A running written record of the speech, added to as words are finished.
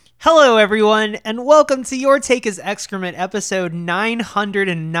Hello, everyone, and welcome to Your Take is Excrement, episode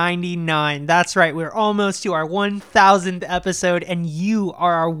 999. That's right, we're almost to our 1,000th episode, and you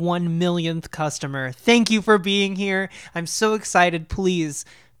are our 1 millionth customer. Thank you for being here. I'm so excited. Please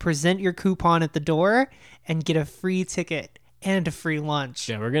present your coupon at the door and get a free ticket and a free lunch.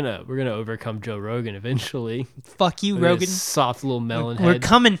 Yeah, we're gonna overcome Joe Rogan eventually. Fuck you, Look at Rogan. his soft little melon We're head.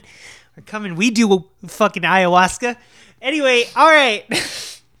 coming. We're coming. We do fucking ayahuasca. Anyway, all right.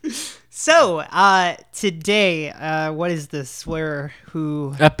 So, today, what is this?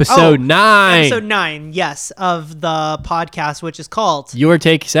 Episode 9. Episode 9, yes, of the podcast, which is called Your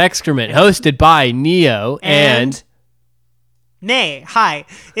Take is Excrement, hosted by Neo and Nay. Hi,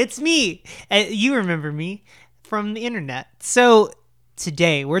 it's me. You remember me from the internet. So,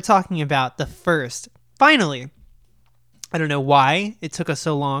 today, we're talking about finally, I don't know why it took us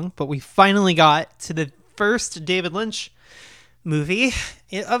so long, but we finally got to the first David Lynch movie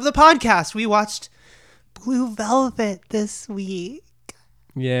of the podcast. We watched Blue Velvet this week.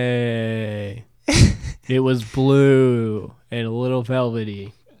 Yay. It was blue and a little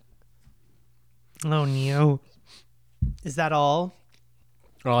velvety. Oh, Neo. Is that all?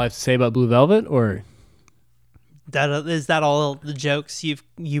 All I have to say about Blue Velvet, or Is that all the jokes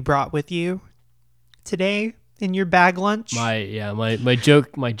you brought with you today in your bag lunch? my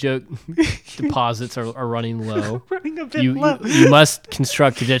joke deposits are running low. Running a bit You low. you must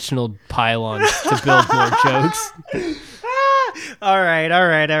construct additional pylons to build more jokes. All right.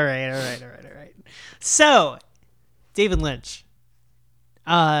 So, David Lynch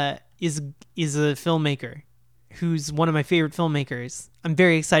is a filmmaker who's one of my favorite filmmakers. I'm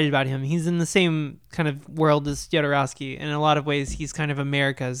very excited about him. He's in the same kind of world as Jodorowsky. In a lot of ways, he's kind of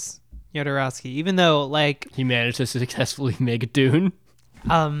America's Jodorowsky, even though, like... He managed to successfully make a Dune.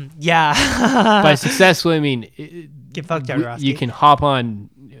 Yeah. By successfully, I mean... Get fucked, Jodorowsky. You can hop on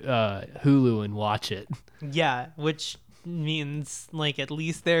Hulu and watch it. Yeah, which means, like, at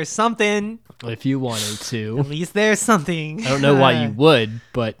least there's something. If you wanted to. At least there's something. I don't know why you would,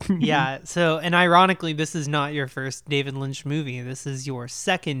 but... Yeah, so, and ironically, this is not your first David Lynch movie. This is your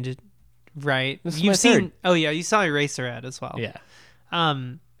second, right? This is You've my seen... third. Oh, yeah, you saw Eraserhead as well. Yeah.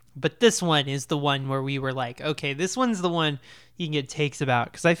 But this one is the one where we were like, okay, this one's the one you can get takes about.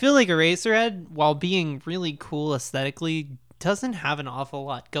 Because I feel like Eraserhead, while being really cool aesthetically, doesn't have an awful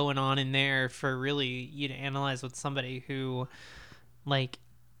lot going on in there for really you to analyze with somebody who, like,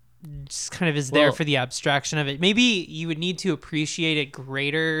 just kind of is there Well- for the abstraction of it. Maybe you would need to appreciate it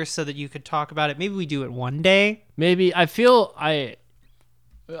greater so that you could talk about it. Maybe we do it one day. Maybe I feel like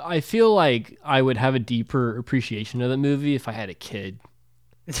I would have a deeper appreciation of the movie if I had a kid.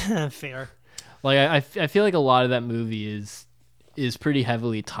 Fair. Like I feel like a lot of that movie is pretty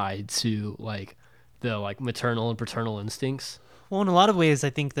heavily tied to like the like maternal and paternal instincts. Well, in a lot of ways, I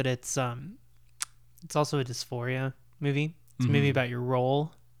think that it's also a dysphoria movie. It's a movie about your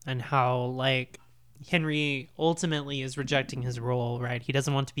role and how, like, Henry ultimately is rejecting his role, right? He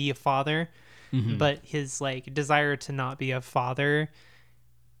doesn't want to be a father, but his, like, desire to not be a father,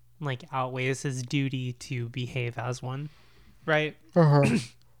 like, outweighs his duty to behave as one, right?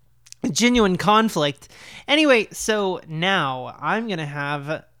 Genuine conflict. Anyway, so now I'm going to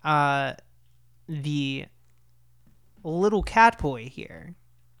have the little cat boy here.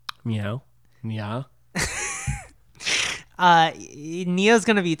 Meow. Meow. Neo's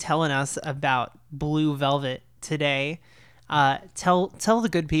gonna be telling us about Blue Velvet today. Tell the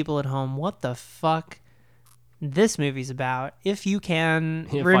good people at home what the fuck this movie's about, if you can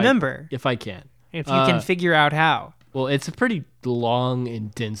remember. If I can. If you can figure out how. Well, it's a pretty long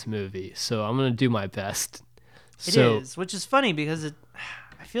and dense movie, so I'm gonna do my best. It is, which is funny because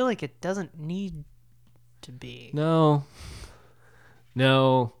I feel like it doesn't need to be. No.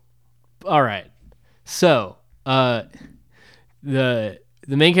 All right. So, the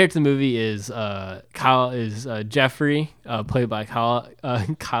main character of the movie is Jeffrey, played by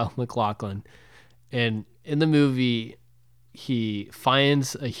Kyle MacLachlan, and in the movie he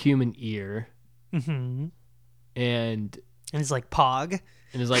finds a human ear, and And it's like Pog.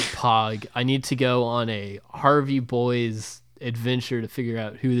 is like, Pog, I need to go on a Harvey Boys adventure to figure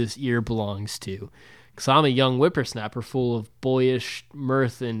out who this ear belongs to, because I'm a young whippersnapper full of boyish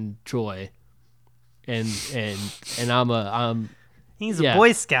mirth and joy, and I'm He's a Yeah.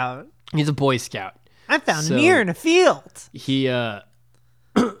 Boy Scout. he's a Boy Scout. I found So- an ear in a field. He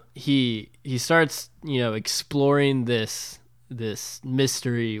he starts exploring this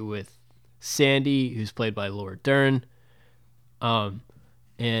mystery with Sandy, who's played by Laura Dern,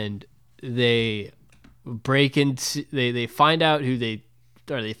 and they break into they find out who they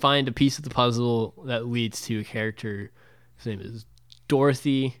find a piece of the puzzle that leads to a character. His name is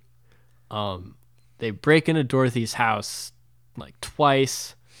Dorothy, They break into Dorothy's house like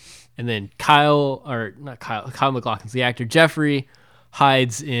twice, and then Kyle MacLachlan's the actor. Jeffrey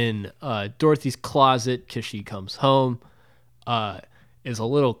hides in Dorothy's closet because she comes home. Is a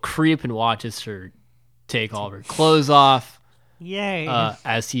little creep and watches her take all of her clothes off. Yay.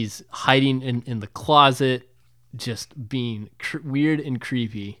 As he's hiding in the closet, just being weird and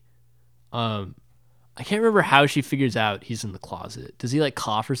creepy. I can't remember how she figures out he's in the closet. Does he like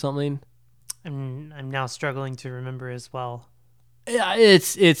cough or something? I'm now struggling to remember as well. Yeah,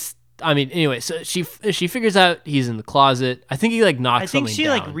 it's. I mean, anyway, so she figures out he's in the closet. I think he like knocks something down. I think she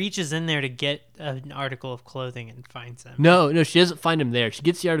like reaches in there to get an article of clothing and finds him. No, she doesn't find him there. She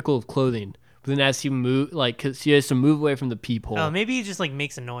gets the article of clothing, but then as he cause he has to move away from the peephole. Oh, maybe he just like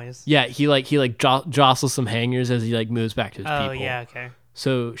makes a noise. Yeah, he jostles some hangers as he like moves back to his peephole. Oh yeah, okay.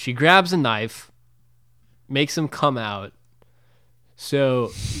 So she grabs a knife, makes him come out.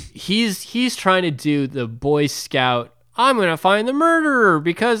 So he's trying to do the Boy Scout, I'm going to find the murderer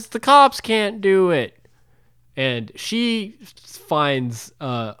because the cops can't do it. And she finds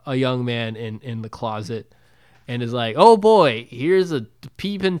a young man in the closet and is like, oh boy, here's a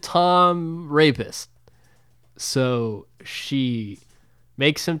peeping Tom rapist. So she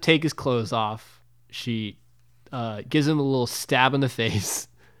makes him take his clothes off. She gives him a little stab in the face.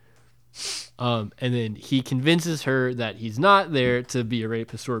 And then he convinces her that he's not there to be a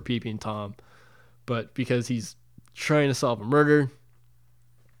rapist or a peeping Tom, but because he's trying to solve a murder.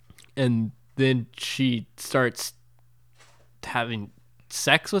 And then she starts having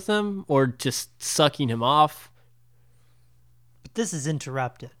sex with him or just sucking him off. But this is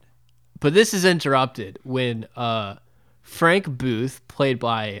interrupted when Frank Booth, played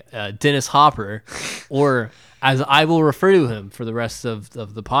by Dennis Hopper, or as I will refer to him for the rest of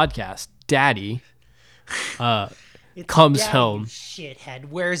the podcast, Daddy, comes home. Shithead,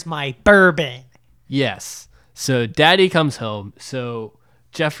 where's my bourbon? Yes. So Daddy comes home. So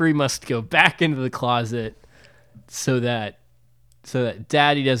Jeffrey must go back into the closet so that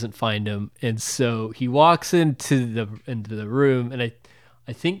Daddy doesn't find him. And so he walks into the room, and I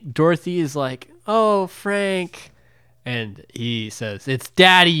think Dorothy is like, "Oh, Frank." And he says, "It's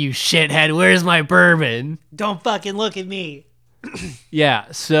Daddy, you shithead. Where's my bourbon?" Don't fucking look at me.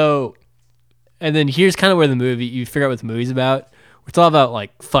 Yeah. So, and then here's kind of where you figure out what the movie's about. It's all about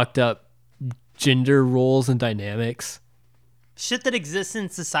like fucked up gender roles and dynamics. Shit that exists in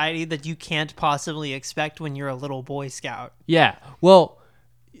society that you can't possibly expect when you're a little Boy Scout. Yeah.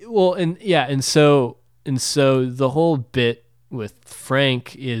 And so the whole bit with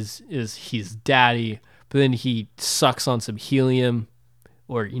Frank is he's Daddy, but then he sucks on some helium,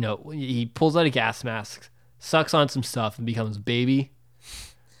 or he pulls out a gas mask, sucks on some stuff, and becomes Baby.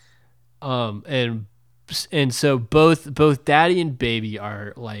 And so both Daddy and Baby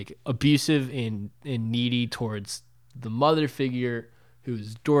are like abusive and needy towards the mother figure,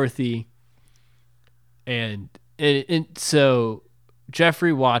 who's Dorothy. And so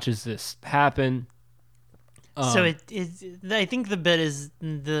Jeffrey watches this happen. So I think the bit is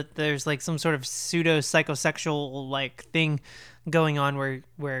that there's like some sort of pseudo psychosexual like thing going on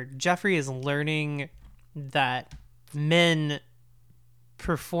where Jeffrey is learning that men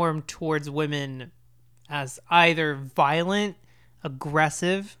perform towards women as either violent,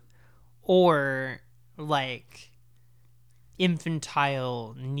 aggressive, or like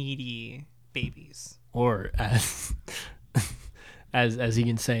infantile, needy babies. Or as he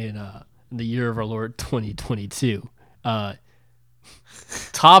can say in the year of our Lord 2022,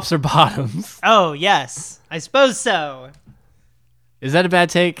 tops or bottoms. Oh yes, I suppose so. Is that a bad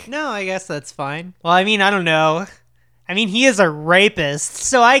take? No, I guess that's fine. Well, I mean, I don't know. I mean, he is a rapist,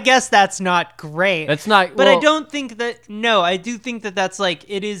 so I guess that's not great. That's not. But I don't think that. No, I do think that that's like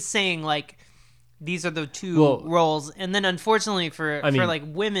it is saying like these are the two roles, and then unfortunately for like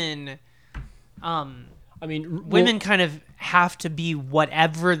women, women kind of have to be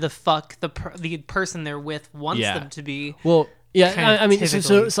whatever the fuck the person they're with wants them to be. Well, yeah, I mean,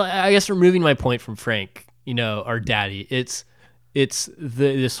 so I guess removing my point from Frank, our Daddy, it's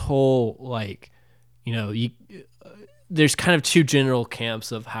this whole like, there's kind of two general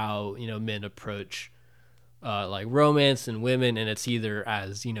camps of how men approach like romance and women, and it's either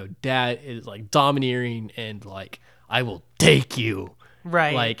as Dad is like domineering and like I will take you,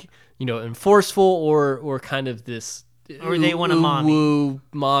 right, like and forceful, or kind of this, or they want a mommy. Woo,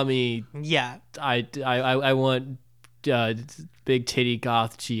 mommy. Yeah, I want big titty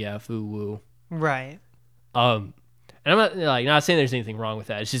goth GF woo. Right. And I'm not saying there's anything wrong with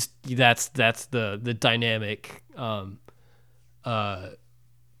that. It's just that's the dynamic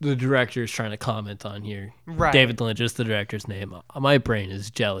the director is trying to comment on here. Right. David Lynch is the director's name. My brain is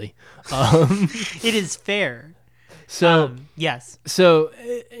jelly. It is fair. So yes. So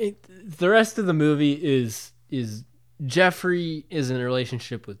the rest of the movie is Jeffrey is in a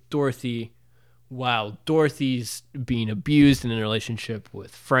relationship with Dorothy, while Dorothy's being abused in a relationship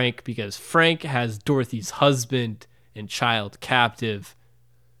with Frank because Frank has Dorothy's husband and child captive.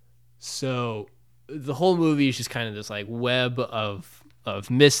 So the whole movie is just kind of this like web of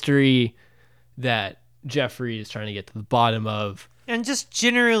mystery that Jeffrey is trying to get to the bottom of. And just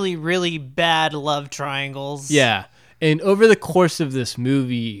generally really bad love triangles. Yeah. And over the course of this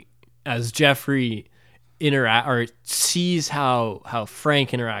movie, as Jeffrey sees how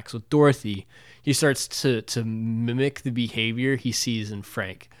Frank interacts with Dorothy, he starts to mimic the behavior he sees in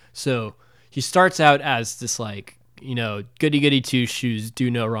Frank. So he starts out as this like, goody goody two shoes, do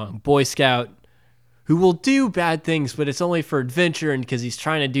no wrong Boy Scout who will do bad things, but it's only for adventure and because he's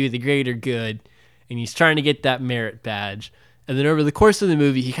trying to do the greater good and he's trying to get that merit badge. And then over the course of the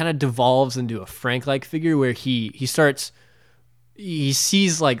movie, he kind of devolves into a Frank-like figure where he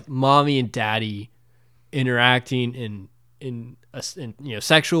sees like mommy and daddy interacting in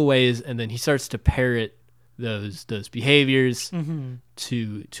sexual ways, and then he starts to parrot those behaviors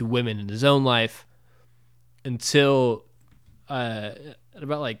to women in his own life until at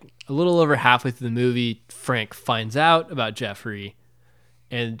about like a little over halfway through the movie, Frank finds out about Jeffrey,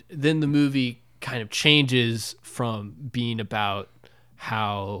 and then the movie kind of changes from being about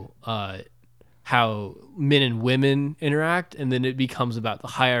how men and women interact, and then it becomes about the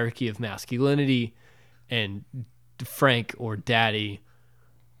hierarchy of masculinity and Frank or Daddy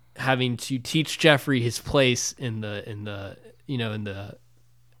having to teach Jeffrey his place in the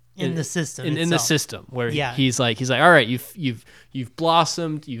system in the system where Yeah. he's like all right, you've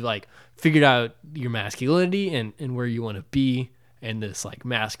blossomed, you've like figured out your masculinity and where you want to be in this like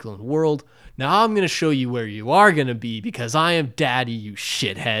masculine world. Now I'm going to show you where you are going to be because I am Daddy, you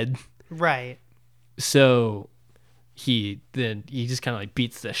shithead. Right. So he just kind of like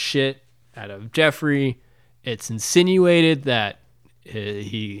beats the shit out of Jeffrey. It's insinuated that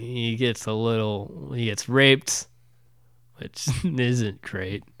he gets raped, which isn't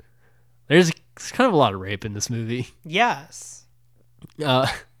great. There's kind of a lot of rape in this movie. Yes.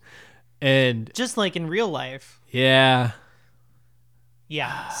 And Just like in real life. yeah.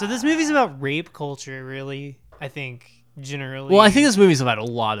 Yeah. So this movie's about rape culture, really, I think, generally. Well, I think this movie's about a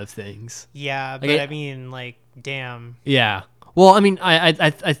lot of things. Yeah, but I mean, like, damn. Yeah. Well, I mean, I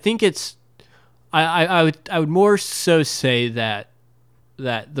think it's I would more so say that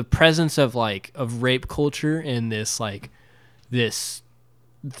the presence of rape culture and this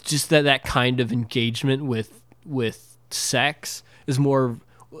just that kind of engagement with sex is more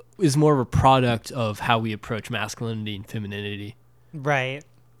of a product of how we approach masculinity and femininity. Right.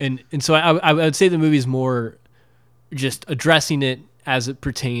 And so I would say the movie's more just addressing it as it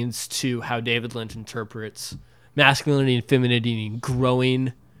pertains to how David Lynch interprets masculinity and femininity and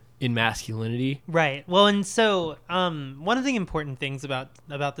growing in masculinity. Right. Well, and so one of the important things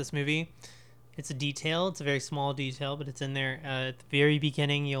about this movie, it's a detail. It's a very small detail, but it's in there. At the very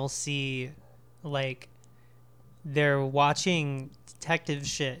beginning, you'll see, like, they're watching detective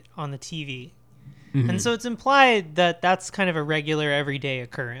shit on the TV. Mm-hmm. And so it's implied that that's kind of a regular everyday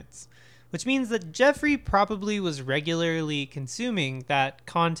occurrence, which means that Jeffrey probably was regularly consuming that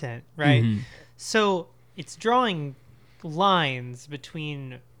content, right? Mm-hmm. So it's drawing lines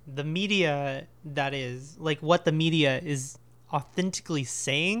between the media that is, like, what the media is authentically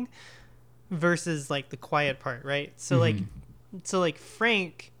saying versus, like, the quiet part, right? So, like,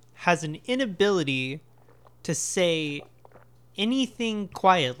 Frank has an inability to say anything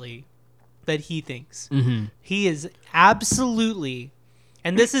quietly that he thinks. Mm-hmm. He is absolutely,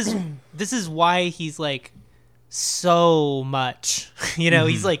 and this is why he's like so much,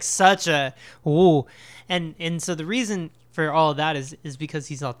 he's like such a and so the reason for all of that is because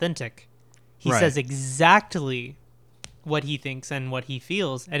he's authentic. He Right. says exactly what he thinks and what he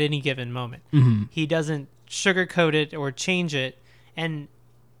feels at any given moment. Mm-hmm. He doesn't sugarcoat it or change it, and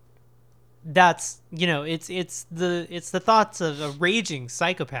that's it's the thoughts of a raging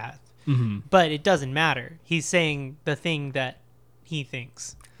psychopath. Mm-hmm. But it doesn't matter. He's saying the thing that he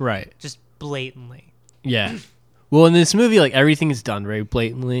thinks, Right. just blatantly. Yeah. Well, in this movie, like, everything is done very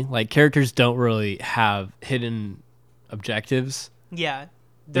blatantly. Like, characters don't really have hidden objectives. Yeah,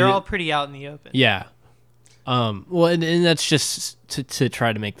 they're all pretty out in the open. Yeah. Well, and that's just to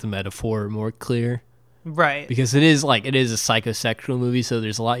try to make the metaphor more clear. Right. Because it is a psychosexual movie, so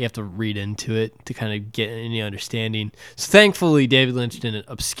there's a lot you have to read into it to kind of get any understanding. So thankfully, David Lynch didn't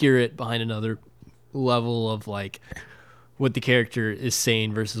obscure it behind another level of, like, what the character is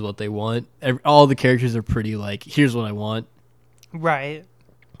saying versus what they want. All the characters are pretty like, here's what I want. Right.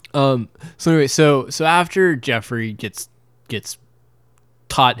 So anyway, so after Jeffrey gets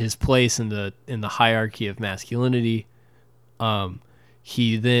taught his place in the hierarchy of masculinity,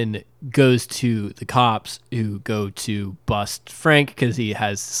 he then goes to the cops who go to bust Frank because he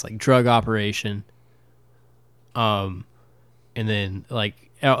has this like drug operation. And then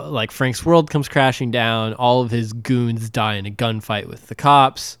like Frank's world comes crashing down. All of his goons die in a gunfight with the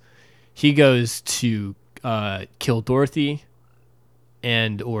cops. He goes to kill Dorothy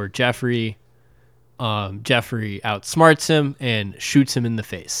and or Jeffrey. Jeffrey outsmarts him and shoots him in the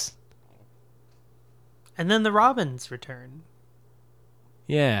face. And then the Robins return.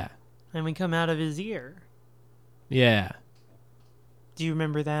 Yeah. And we come out of his ear. Yeah. Do you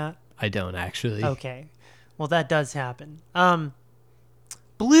remember that? I don't actually. Okay. Well, that does happen.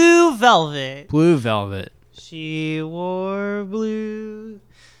 Blue Velvet. Blue Velvet. She wore blue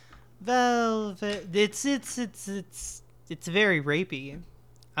velvet. It's very rapey.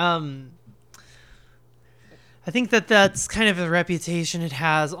 I think that's kind of the reputation it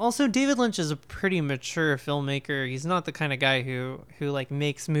has. Also, David Lynch is a pretty mature filmmaker. He's not the kind of guy who like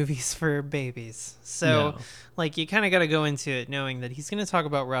makes movies for babies. So, No. like, you kind of got to go into it knowing that he's going to talk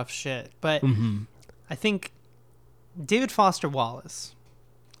about rough shit. But I think David Foster Wallace,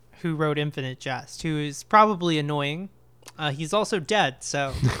 who wrote Infinite Jest, who is probably annoying. He's also dead,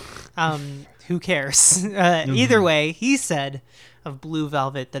 so who cares? Either way, he said of Blue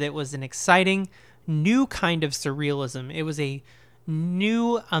Velvet that it was an exciting new kind of surrealism. It was a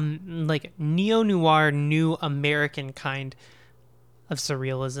new like neo-noir, new American kind of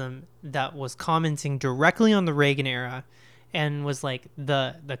surrealism that was commenting directly on the Reagan era and was like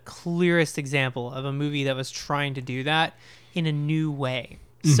the clearest example of a movie that was trying to do that in a new way.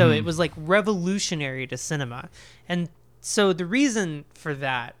 So it was like revolutionary to cinema. And so the reason for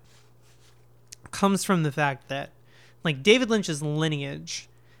that comes from the fact that like David Lynch's lineage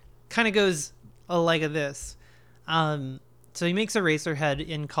kind of goes like this. So he makes Eraserhead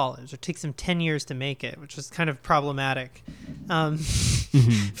in college. It takes him 10 years to make it, which is kind of problematic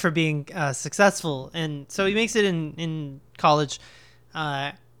for being successful. And so he makes it in college.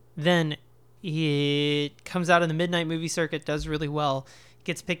 Then it comes out in the midnight movie circuit, does really well,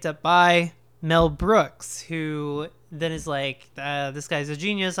 gets picked up by Mel Brooks, who then is like, this guy's a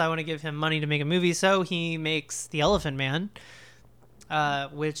genius. I want to give him money to make a movie. So he makes The Elephant Man,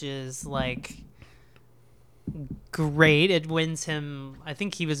 which is like great. It wins him, I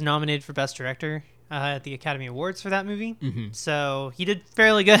think he was nominated for Best Director at the Academy Awards for that movie. So he did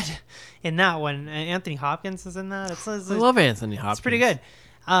fairly good in that one. Anthony Hopkins is in that. I love Anthony Hopkins. It's pretty good.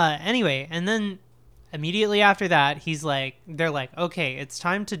 Anyway, and then immediately after that, they're like, okay, it's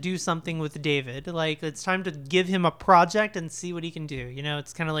time to do something with David. Like, it's time to give him a project and see what he can do. You know,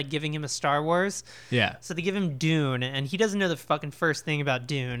 it's kind of like giving him a Star Wars. Yeah. So they give him Dune, and he doesn't know the fucking first thing about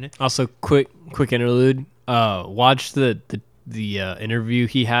Dune. Also, quick interlude. Watch the interview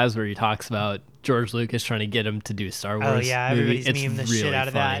he has where he talks about George Lucas trying to get him to do a Star Wars. Oh yeah, everybody's movie. memeing the really shit out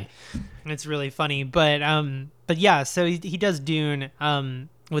of funny. that. It's really funny, but yeah. So he does Dune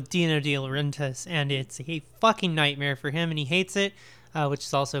with Dino De Laurentiis, and it's a fucking nightmare for him, and he hates it, which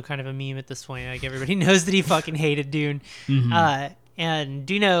is also kind of a meme at this point. Like everybody knows that he fucking hated Dune, and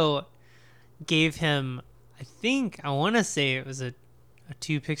Dino gave him, I want to say it was a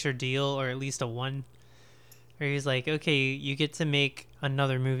 2-picture deal, or at least a 1. Where he's like, okay, you get to make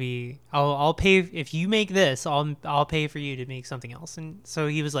another movie. I'll pay if you make this. I'll pay for you to make something else. And so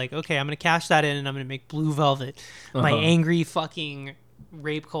he was like, okay, I'm gonna cash that in, and I'm gonna make Blue Velvet, my angry fucking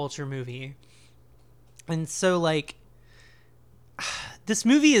rape culture movie. And so like, this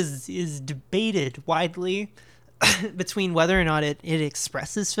movie is debated widely between whether or not it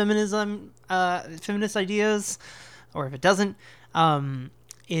expresses feminism, feminist ideas, or if it doesn't.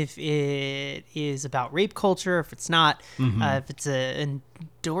 If it is about rape culture, if it's not, if it's an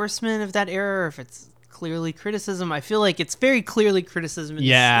endorsement of that era, or if it's clearly criticism. I feel like it's very clearly criticism in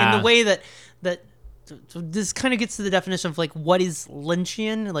the way that this kind of gets to the definition of like what is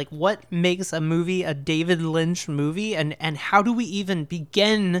Lynchian, like what makes a movie a David Lynch movie, and how do we even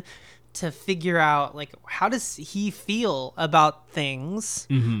begin to figure out like how does he feel about things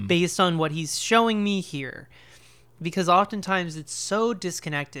based on what he's showing me here. Because oftentimes it's so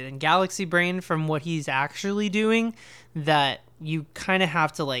disconnected and galaxy brain from what he's actually doing that you kind of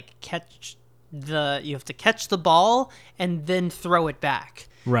have to like catch the ball and then throw it back.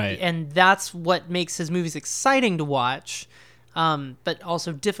 Right. And that's what makes his movies exciting to watch, but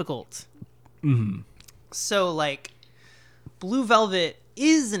also difficult. So like Blue Velvet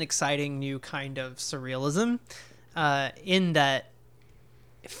is an exciting new kind of surrealism. in that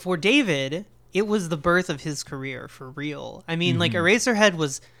for David, it was the birth of his career for real. I mean, like Eraserhead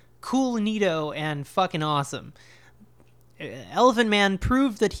was cool, neato, and fucking awesome. Elephant Man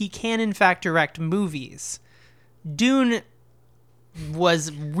proved that he can in fact direct movies. Dune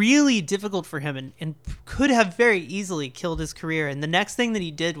was really difficult for him and could have very easily killed his career. And the next thing that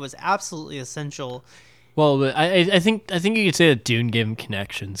he did was absolutely essential. Well, but I think you could say that Dune gave him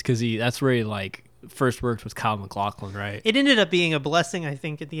connections because that's where he like first worked with Kyle MacLachlan, right? It ended up being a blessing, I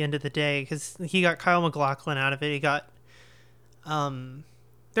think, at the end of the day, because he got Kyle MacLachlan out of it. He got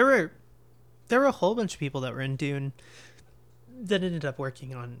there were a whole bunch of people that were in Dune that ended up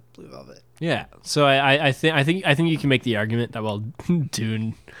working on Blue Velvet. Yeah, so I think you can make the argument that while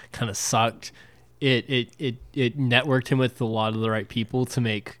Dune kind of sucked, it networked him with a lot of the right people to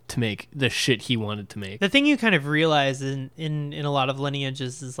make the shit he wanted to make. The thing you kind of realize in a lot of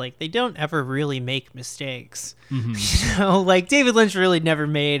lineages is like they don't ever really make mistakes. You know, like David Lynch really never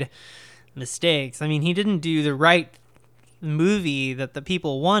made mistakes. I mean, he didn't do the right movie that the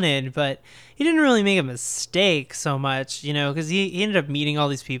people wanted, but he didn't really make a mistake so much, you know, because he ended up meeting all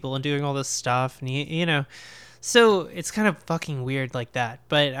these people and doing all this stuff, and you know, so it's kind of fucking weird like that.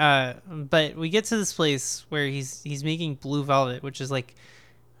 But we get to this place where he's making Blue Velvet, which is like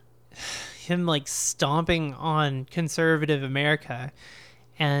him like stomping on conservative America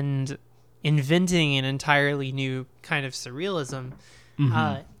and inventing an entirely new kind of surrealism.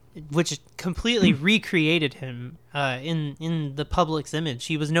 Which completely recreated him in the public's image.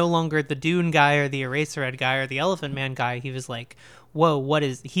 He was no longer the Dune guy or the Eraserhead guy or the Elephant Man guy. He was like, whoa,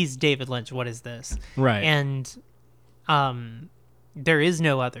 he's David Lynch. What is this? Right. And there is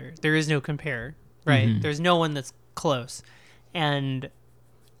no other. There is no compare, right? There's no one that's close. And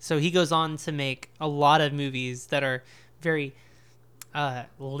so he goes on to make a lot of movies that are very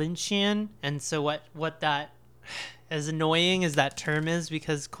Lynchian. And so what that... as annoying as that term is,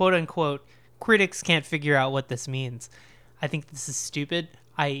 because quote unquote critics can't figure out what this means. I think this is stupid.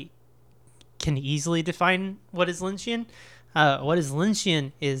 I can easily define what is Lynchian. What is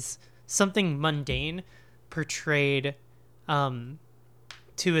Lynchian is something mundane portrayed to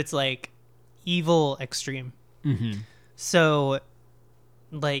its like evil extreme. So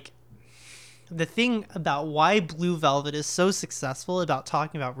like the thing about why Blue Velvet is so successful about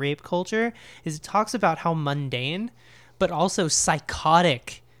talking about rape culture is it talks about how mundane but also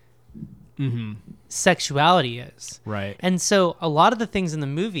psychotic sexuality is. Right. And so a lot of the things in the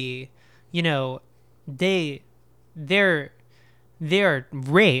movie, you know, they're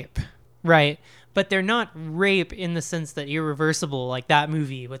rape, right? But they're not rape in the sense that irreversible, like that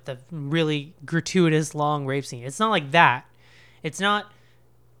movie with the really gratuitous long rape scene. It's not like that. It's not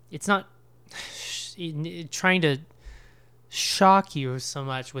trying to shock you so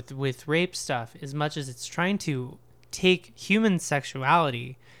much with rape stuff as much as it's trying to take human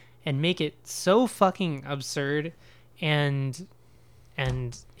sexuality and make it so fucking absurd and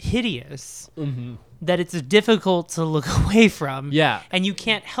hideous that it's difficult to look away from. Yeah. And you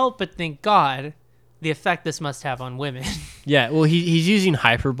can't help but think, God, the effect this must have on women. Yeah, well he's using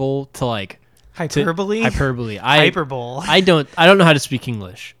hyperbole to like Hyperbole? Hyperbole. Hyperbole. I don't know how to speak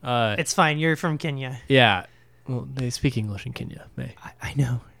English. It's fine. You're from Kenya. Yeah. Well, they speak English in Kenya. May. I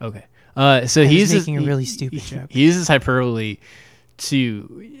know. Okay. So he's making a really stupid joke. He uses hyperbole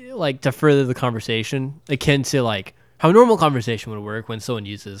to further the conversation, akin to like how a normal conversation would work when someone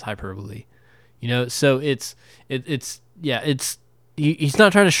uses hyperbole. You know, so he's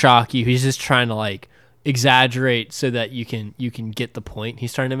not trying to shock you. He's just trying to like exaggerate so that you can get the point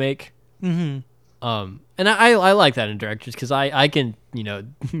he's trying to make. And I like that in directors because I can, you know,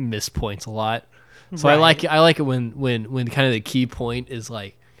 miss points a lot. So right. I like it when kind of the key point is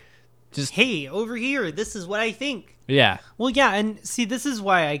like just, hey, over here, this is what I think. Yeah. Well, yeah, and see, this is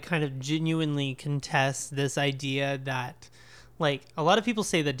why I kind of genuinely contest this idea that, like, a lot of people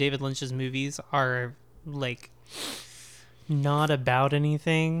say that David Lynch's movies are, like, not about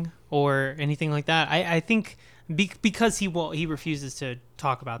anything or anything like that. I think because he refuses to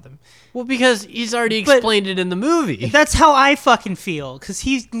talk about them. Well, because he's already explained it in the movie. That's how I fucking feel, because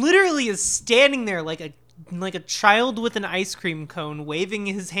he literally is standing there like a child with an ice cream cone, waving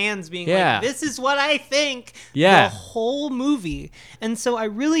his hands, being like, this is what I think, the whole movie. And so I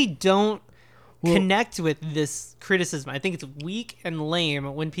really don't connect with this criticism. I think it's weak and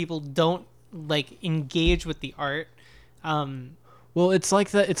lame when people don't like engage with the art. Well, it's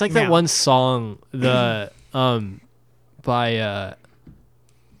like that one song, the by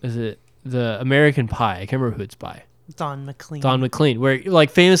is it the American Pie? I can't remember who it's by. Don McLean. Don McLean, where like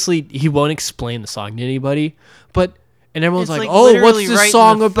famously he won't explain the song to anybody, but And everyone's It's like, like "Oh, what's literally this right in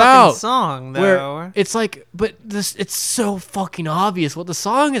song the fucking about?" song, Where though. it's like, but this, it's so fucking obvious what the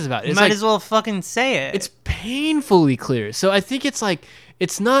song is about. You It's might like, as well fucking say it. it's painfully clear. So I think it's like,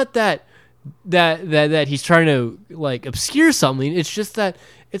 it's not that he's trying to like obscure something. It's just that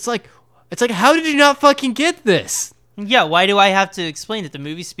it's like, how did you not fucking get this? Yeah, why do I have to explain it? The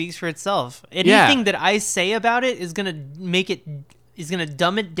movie speaks for itself. Anything that I say about it is gonna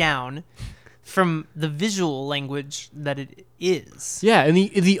dumb it down from the visual language that it is. Yeah, and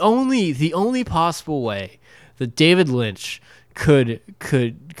the only possible way that David Lynch could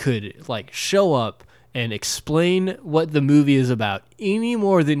like show up and explain what the movie is about any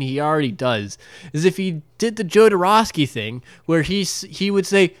more than he already does is if he did the Jodorowsky thing where he would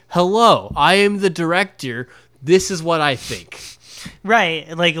say, "Hello, I am the director. This is what I think."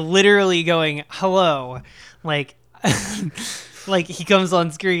 Right, like literally going, "Hello," like, like he comes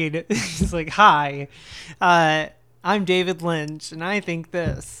on screen. He's like, "Hi, I'm David Lynch, and I think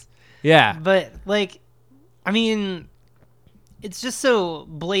this." Yeah. But like, I mean, it's just so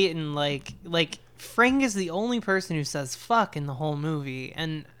blatant. Like Frank is the only person who says "fuck" in the whole movie,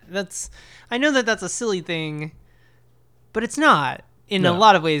 and I know that that's a silly thing, but it's not. In a No.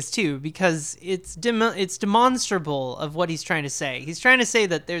 lot of ways too, because it's demonstrable of what he's trying to say. He's trying to say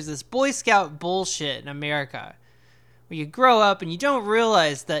that there's this Boy Scout bullshit in America, where you grow up and you don't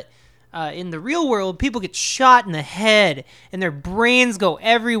realize that in the real world, people get shot in the head and their brains go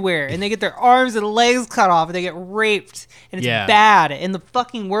everywhere, and they get their arms and legs cut off, and they get raped, and it's Yeah. bad, and the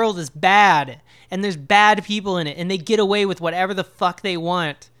fucking world is bad, and there's bad people in it, and they get away with whatever the fuck they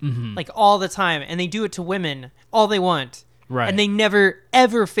want, like all the time, and they do it to women all they want. Right. And they never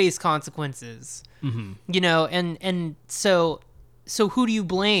ever face consequences. You know, and so who do you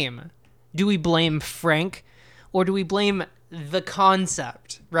blame? Do we blame Frank, or do we blame the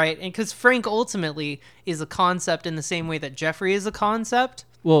concept, right? And because Frank ultimately is a concept in the same way that Jeffrey is a concept.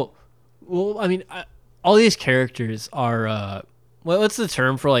 Well, I mean, all these characters are what's the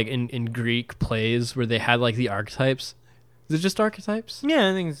term for like in Greek plays where they had like the archetypes? Is it just archetypes? Yeah,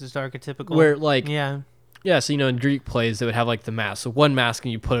 I think it's just archetypical. Where like yeah, so in Greek plays they would have like the mask. So one mask,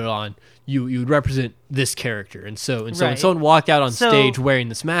 and you put it on, you would represent this character. And so when Right. someone walked out on So- stage wearing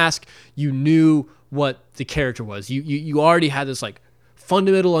this mask, you knew what the character was. You already had this like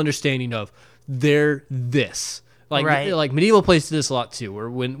fundamental understanding of they're this. Like Right. like medieval plays did this a lot too, where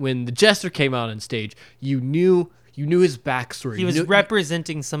when the jester came out on stage, you knew his backstory. he was you knew,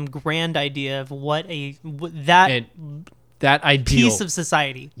 representing some grand idea of what that and that ideal. piece of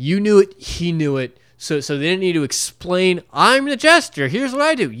society. You knew it, he knew it. So they didn't need to explain, "I'm the jester, here's what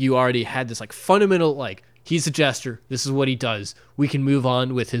I do." You already had this like fundamental, like, he's a jester, this is what he does. We can move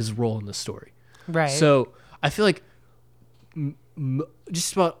on with his role in the story. Right. So I feel like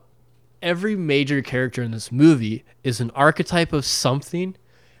just about every major character in this movie is an archetype of something.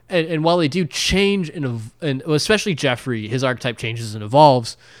 And while they do change and especially Jeffrey, his archetype changes and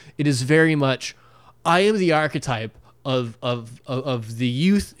evolves, it is very much, I am the archetype of the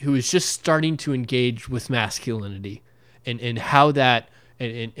youth who is just starting to engage with masculinity, and how that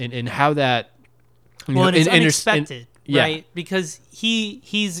and how that Well, and it's and- and- unexpected, yeah. right? Because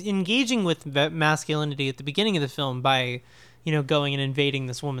he's engaging with masculinity at the beginning of the film by, you know, going and invading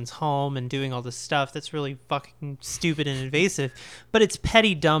this woman's home and doing all this stuff that's really fucking stupid and invasive. But it's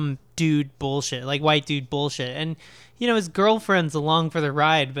petty, dumb dude bullshit, like white dude bullshit. And, you know, his girlfriend's along for the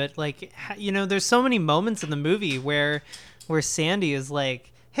ride. But, like, you know, there's so many moments in the movie where Sandy is like,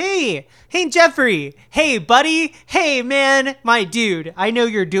 hey Jeffrey, hey buddy, hey man, my dude, I know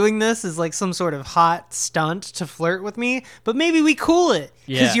you're doing this as like some sort of hot stunt to flirt with me, but maybe we cool it,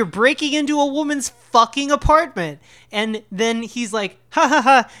 because Yeah. you're breaking into a woman's fucking apartment. And then he's like, ha ha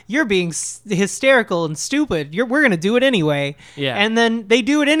ha, you're being hysterical and stupid, we're gonna do it anyway. Yeah. And then they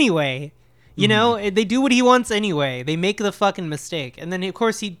do it anyway. You know, they do what he wants anyway. They make the fucking mistake. And then, of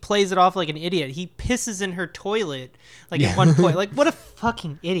course, he plays it off like an idiot. He pisses in her toilet, like, at one point. Like, what a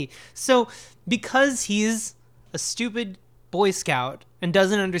fucking idiot. So, because he's a stupid Boy Scout and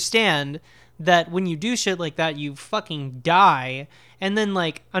doesn't understand that when you do shit like that, you fucking die. And then,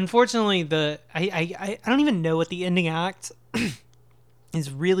 like, unfortunately, I don't even know what the ending act is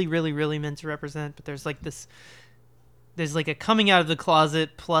really, really, really meant to represent. But there's, like, there's like a coming out of the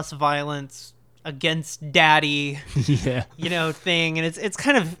closet plus violence against daddy, yeah. you know, thing, and it's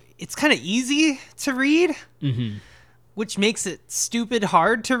kind of easy to read, which makes it stupid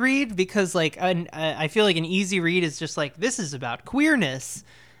hard to read, because like I feel like an easy read is just like, this is about queerness,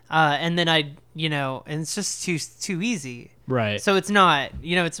 and then and it's just too easy. Right. So it's not,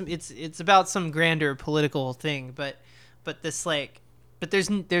 you know, it's about some grander political thing, but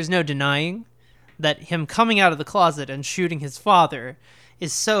there's no denying that him coming out of the closet and shooting his father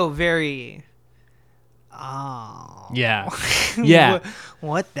is so very Yeah. Yeah.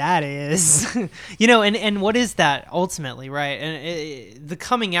 what that is. And what is that ultimately, right? And the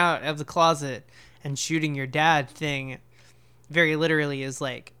coming out of the closet and shooting your dad thing very literally is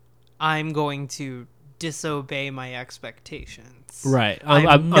like, I'm going to disobey my expectations. Right.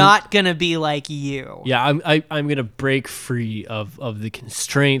 I'm not gonna be like you. Yeah, I'm gonna break free of the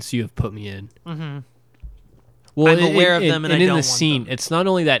constraints you have put me in. Mm-hmm. Well, I'm aware of them, and I in don't the want scene, them. it's not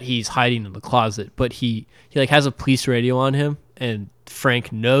only that he's hiding in the closet, but he like has a police radio on him, and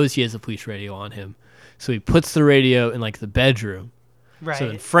Frank knows he has a police radio on him, so he puts the radio in like the bedroom. Right. So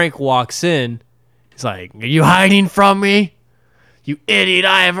then Frank walks in. He's like, "Are you hiding from me? You idiot!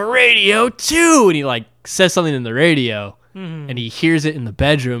 I have a radio too!" And he like says something in the radio, and he hears it in the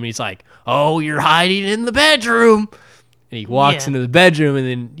bedroom. And he's like, "Oh, you're hiding in the bedroom!" And he walks into the bedroom, and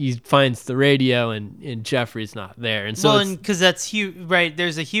then he finds the radio, and Jeffrey's not there. And so, because that's right.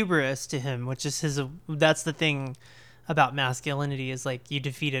 There's a hubris to him, which is his. That's the thing about masculinity is like you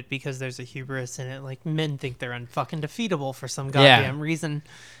defeat it because there's a hubris in it. Like men think they're unfucking defeatable for some goddamn reason,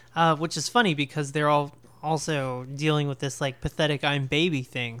 which is funny because they're all also dealing with this like pathetic "I'm baby"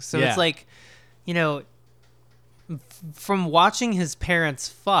 thing. So it's like, from watching his parents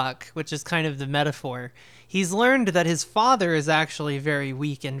fuck, which is kind of the metaphor, he's learned that his father is actually very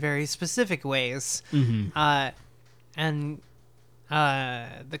weak in very specific ways. And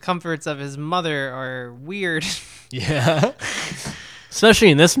the comforts of his mother are weird. yeah,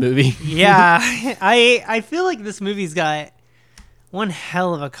 especially in this movie. Yeah, I feel like this movie's got one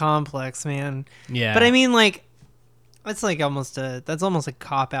hell of a complex, man. Yeah, but I mean, like, that's almost a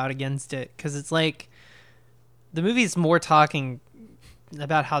cop out against it, because it's like the movie's more talking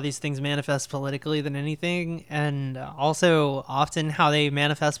about how these things manifest politically than anything, and also often how they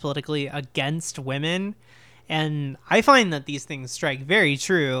manifest politically against women. And I find that these things strike very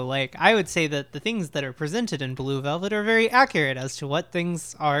true. Like, I would say that the things that are presented in Blue Velvet are very accurate as to what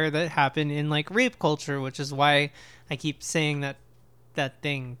things are that happen in like rape culture, which is why I keep saying that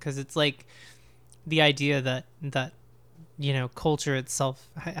thing, because it's like the idea that culture itself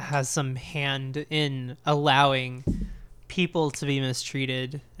has some hand in allowing people to be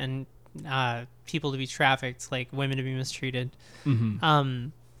mistreated and people to be trafficked, like women to be mistreated,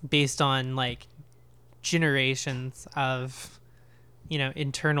 based on like generations of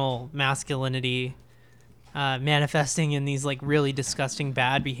internal masculinity manifesting in these like really disgusting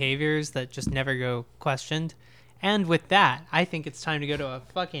bad behaviors that just never go questioned. And with that, I think it's time to go to a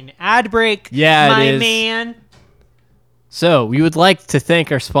fucking ad break. Yeah, my it is. man. So we would like to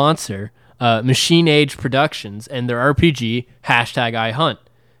thank our sponsor, Machine Age Productions, and their RPG, #iHunt.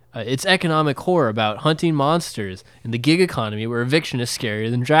 It's economic horror about hunting monsters in the gig economy where eviction is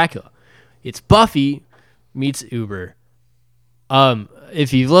scarier than Dracula. It's Buffy meets Uber.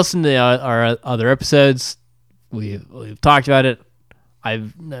 If you've listened to our other episodes, we've talked about it.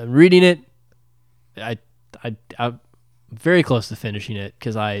 I'm reading it. I'm very close to finishing it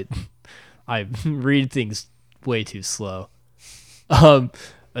because I read things way too slow.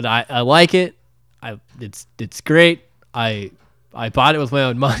 But I like it. It's great. I bought it with my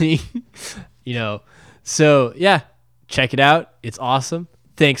own money, So yeah, check it out. It's awesome.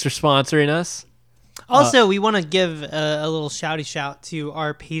 Thanks for sponsoring us. Also, we want to give a little shouty shout to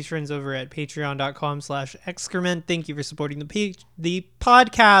our patrons over at patreon.com/excrement. Thank you for supporting the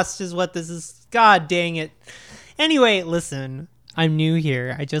podcast is what this is. God dang it. Anyway, listen, I'm new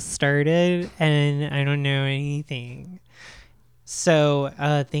here. I just started and I don't know anything. So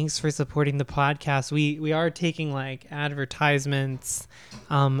thanks for supporting the podcast. We are taking like advertisements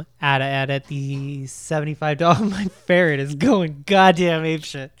at the $75. My ferret is going goddamn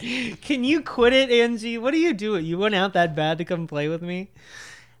apeshit. Can you quit it, Angie? What are you doing? You went out that bad to come play with me?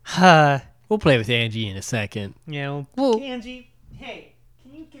 We'll play with Angie in a second. Yeah. Well, Angie, hey,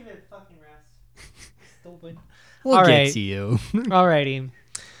 can you give it a fucking rest? Stupid. We'll get to you. Alrighty.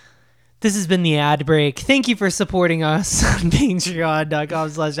 This has been the ad break. Thank you for supporting us on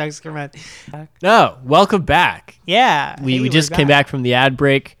patreon.com/excrement. No, welcome back. Yeah. We just came back from the ad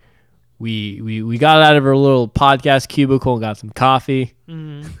break. We got out of our little podcast cubicle and got some coffee.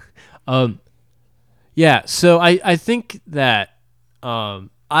 Mm-hmm. Yeah, so I think that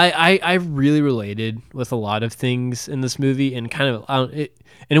I really related with a lot of things in this movie, and kind of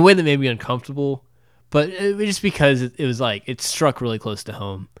in a way that made me uncomfortable, but just because it was like it struck really close to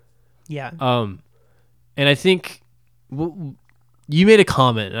home. Yeah. And I think you made a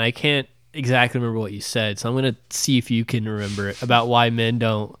comment, and I can't exactly remember what you said, so I'm gonna see if you can remember it, about why men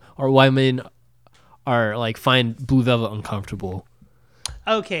are like find Blue Velvet uncomfortable.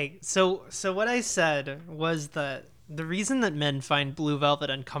 Okay, so what I said was that the reason that men find Blue Velvet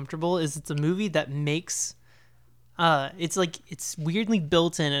uncomfortable is it's a movie that makes it's like it's weirdly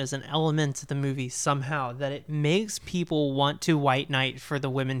built in as an element to the movie somehow that it makes people want to white knight for the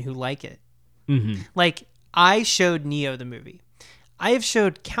women who like it. Mm-hmm. Like I showed Neo the movie. I have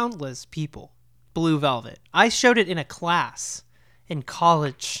showed countless people Blue Velvet. I showed it in a class in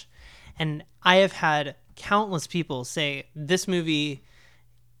college, and I have had countless people say this movie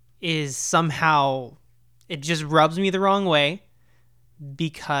is somehow it just rubs me the wrong way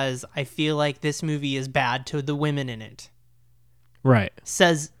because I feel like this movie is bad to the women in it. Right.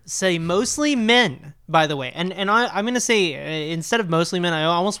 Say mostly men, by the way. And I'm going to say instead of mostly men, I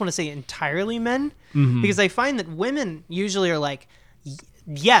almost want to say entirely men because I find that women usually are like,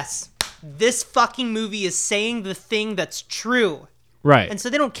 yes, this fucking movie is saying the thing that's true. Right. And so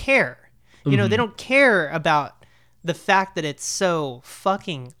they don't care. You know, they don't care about the fact that it's so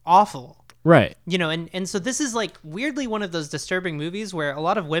fucking awful. Right. You know, and so this is like weirdly one of those disturbing movies where a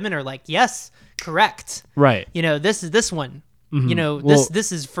lot of women are like, yes, correct. Right. You know, this is this one. You know, Well,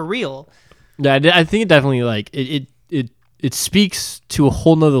 this is for real. Yeah, I think it definitely like it speaks to a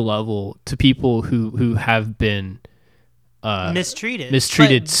whole nother level to people who have been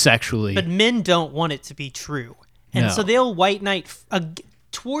Mistreated sexually. But men don't want it to be true. And No. so they'll white knight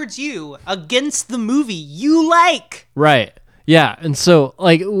towards you against the movie you like. Right. Yeah. And so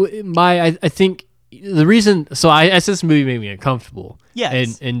like I think the reason, so I said this movie made me uncomfortable.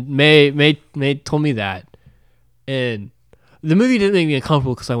 Yes. And May told me that. And the movie didn't make me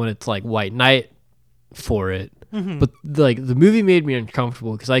uncomfortable because I wanted to like white knight for it. But like the movie made me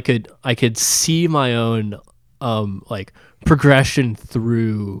uncomfortable because I could see my own like progression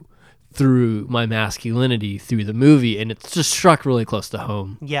through my masculinity through the movie, and it just struck really close to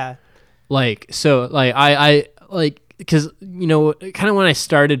home. Yeah. Like, so like I like, because you know, kind of when I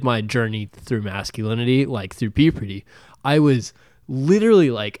started my journey through masculinity, like through puberty, I was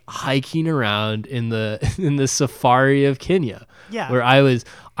literally like hiking around in the safari of Kenya. Yeah. Where I was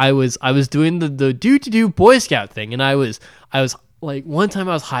doing the do Boy Scout thing, and I was like, one time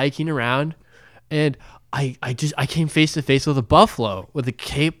I was hiking around, and I came face to face with a buffalo with a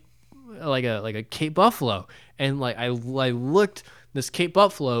Cape, like a Cape buffalo, and like I looked this Cape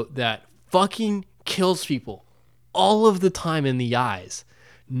buffalo that fucking kills people all of the time in the eyes,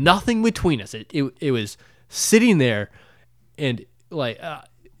 nothing between us. It was sitting there, and like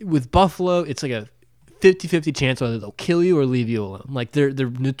with buffalo, it's like a 50-50 chance whether they'll kill you or leave you alone. Like they're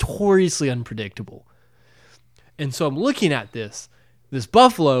notoriously unpredictable. And so I'm looking at this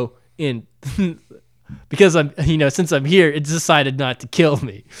buffalo, and because I'm, you know, since I'm here, it decided not to kill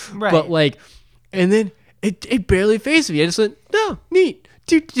me. Right. But like, and then it barely faced me. I just went, no, neat.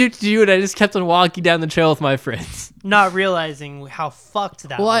 And I just kept on walking down the trail with my friends. Not realizing how fucked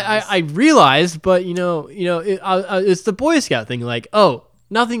that Well, was. I realized, but it's the Boy Scout thing. Like, oh,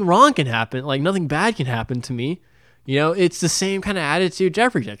 nothing wrong can happen. Like, nothing bad can happen to me. You know, it's the same kind of attitude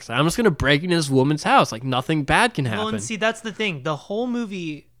Jeffrey takes. I'm just gonna break into this woman's house. Like, nothing bad can happen. Well, and see, that's the thing. The whole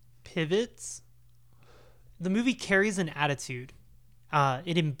movie pivots. The movie carries an attitude.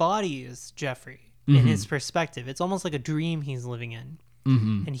 It embodies Jeffrey in his perspective. It's almost like a dream he's living in.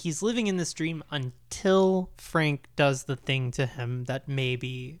 Mm-hmm. And he's living in this dream until Frank does the thing to him that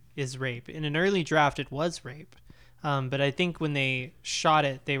maybe is rape. In an early draft, it was rape. But I think when they shot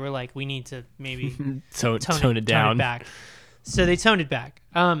it, they were like, we need to maybe tone it down. Tone it back. So they toned it back.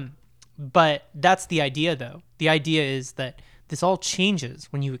 But that's the idea, though. The idea is that this all changes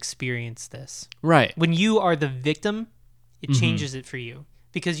when you experience this. Right. When you are the victim, it changes it for you.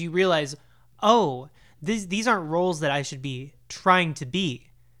 Because you realize, oh, these aren't roles that I should be trying to be.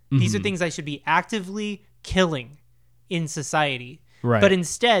 These are things I should be actively killing in society. Right. But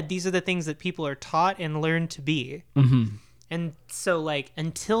instead, these are the things that people are taught and learn to be. And so, like,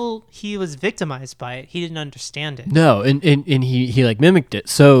 until he was victimized by it, he didn't understand it. No, and he like mimicked it.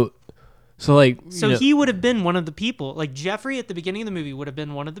 So like, So he would have been one of the people, like Jeffrey at the beginning of the movie would have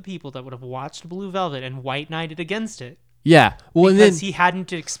been one of the people that would have watched Blue Velvet and white knighted against it. Yeah. Well, Because and then he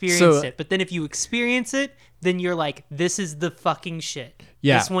hadn't experienced it. But then if you experience it, then you're like, this is the fucking shit.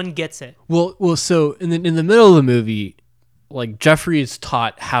 Yeah. This one gets it. well, so in the middle of the movie, like Jeffrey is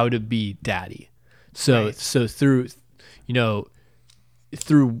taught how to be daddy. So Right. so through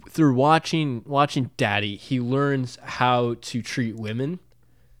watching Daddy, he learns how to treat women,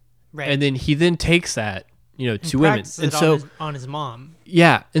 Right. and then he takes that, you know, to And women. practices And it so on his mom.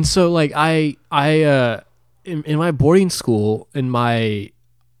 yeah, and so like I in my boarding school, in my,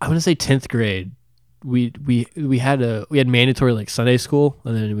 I want to say 10th grade, we had mandatory like Sunday school,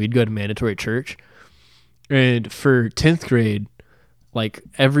 and then we'd go to mandatory church. And for 10th grade, like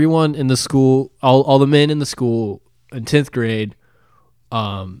everyone in the school, all the men in the school in 10th grade,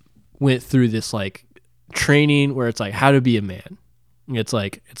 went through this like training where it's like how to be a man. It's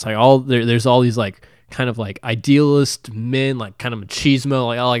like all there's all these like kind of like idealist men, like kind of machismo,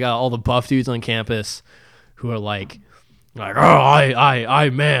 like all the buff dudes on campus who are like oh I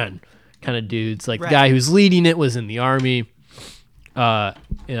man kind of dudes. Like the guy who's leading it was in the army, at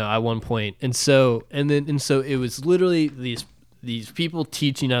one point, and so it was literally these people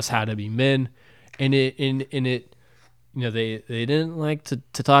teaching us how to be men, and it they didn't like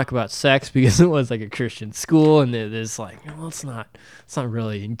to talk about sex because it was like a Christian school, and there's like, well, let's not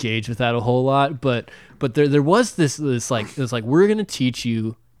really engage with that a whole lot, but there was this like it was like, we're gonna teach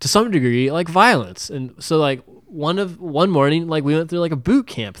you to some degree like violence. And so like one morning, like we went through like a boot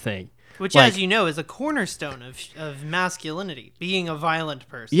camp thing, which, like, as you know, is a cornerstone of masculinity, being a violent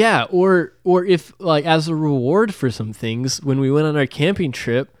person. Yeah, or if like as a reward for some things, when we went on our camping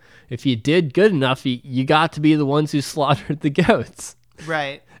trip, if you did good enough, you got to be the ones who slaughtered the goats.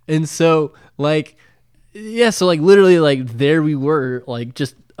 Right. And so like, yeah, so like literally like there we were, like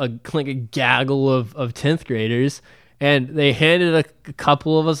just a gaggle of 10th graders, and they handed a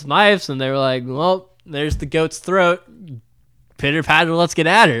couple of us knives, and they were like, well, there's the goat's throat. Pitter patter, let's get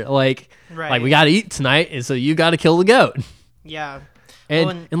at her. Like we got to eat tonight, and so you got to kill the goat. Yeah.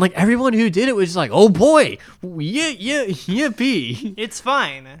 And like everyone who did it was just like, oh boy, yippee. It's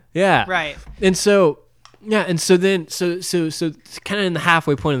fine. Yeah. Right. And so, yeah, and so then, so kind of in the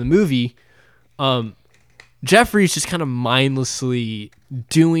halfway point of the movie, Jeffrey's just kind of mindlessly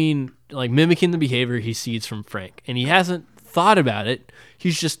doing, like mimicking the behavior he sees from Frank. And he hasn't thought about it.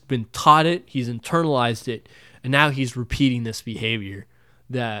 He's just been taught it. He's internalized it. And now he's repeating this behavior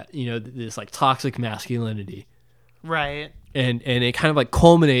that, this like toxic masculinity. Right. And it kind of like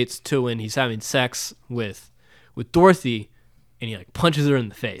culminates to when he's having sex with Dorothy, and he like punches her in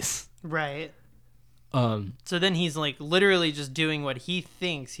the face. Right. So then he's like literally just doing what he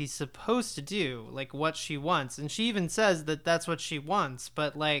thinks he's supposed to do, like what she wants. And she even says that that's what she wants,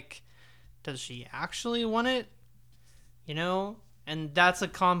 but like, does she actually want it? And that's a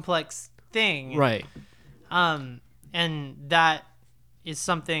complex thing. Right. And that is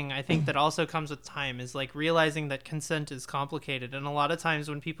something I think that also comes with time, is like realizing that consent is complicated. And a lot of times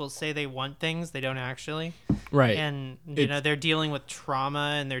when people say they want things, they don't actually. Right. And, they're dealing with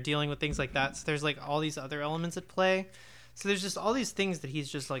trauma, and they're dealing with things like that. So there's like all these other elements at play. So there's just all these things that he's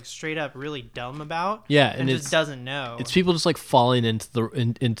just like straight up really dumb about. Yeah. And just doesn't know. It's people just like falling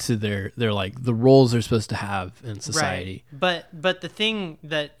into their like the roles they're supposed to have in society. Right. But the thing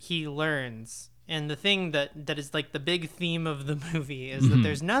that he learns, and the thing that is like the big theme of the movie, is that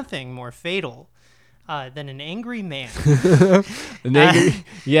there's nothing more fatal than an angry man. An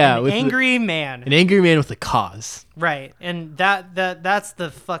angry man. An angry man with a cause. Right. And that's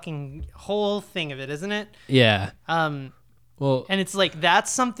the fucking whole thing of it, isn't it? Yeah. Well, and it's like,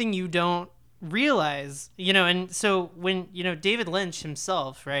 that's something you don't realize, and so when, David Lynch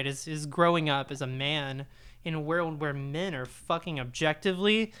himself, right, is growing up as a man in a world where men are fucking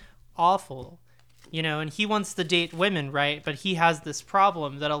objectively awful, and he wants to date women, right? But he has this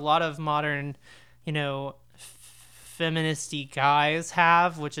problem that a lot of modern, feministy guys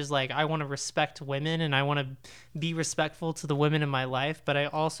have, which is like, I want to respect women, and I want to be respectful to the women in my life, but I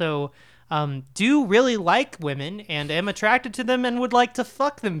also do really like women and am attracted to them and would like to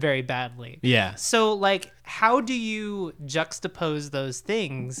fuck them very badly. Yeah. So like, how do you juxtapose those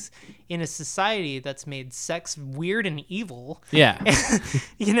things in a society that's made sex weird and evil? Yeah.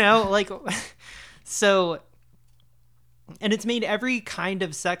 So, and it's made every kind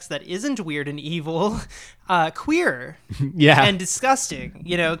of sex that isn't weird and evil queer. Yeah. And disgusting,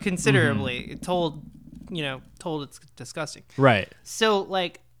 considerably. Told it's disgusting. Right. So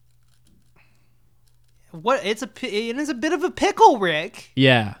like, it is a bit of a pickle, Rick.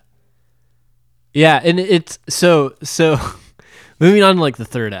 Yeah. Yeah, and it's so moving on to like the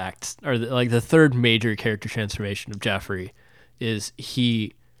third act, or the third major character transformation of Jeffrey, is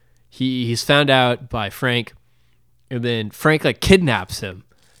he's found out by Frank, and then Frank like kidnaps him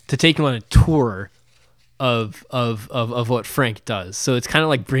to take him on a tour of what Frank does. So it's kind of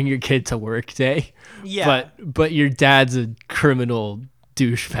like bring your kid to work day. Yeah. But your dad's a criminal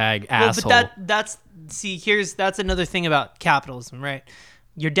douchebag asshole. But that's another thing about capitalism, right?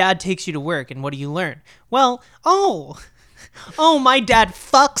 Your dad takes you to work, and what do you learn? Well, my dad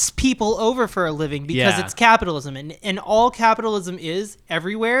fucks people over for a living because it's capitalism. And all capitalism is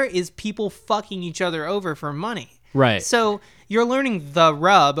everywhere is people fucking each other over for money. Right. So you're learning the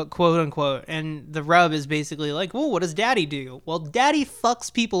rub, quote unquote, and the rub is basically like, well, what does daddy do? Well, daddy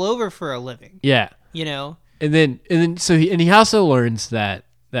fucks people over for a living. Yeah. And he also learns that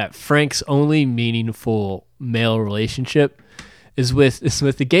Frank's only meaningful male relationship is with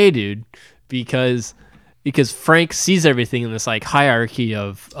the gay dude, because Frank sees everything in this like hierarchy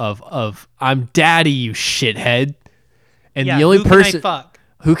of I'm daddy, you shithead, and the only person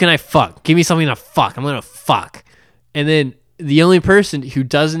who can I fuck? Give me something to fuck. I'm gonna fuck. And then the only person who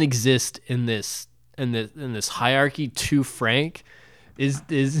doesn't exist in this hierarchy to Frank is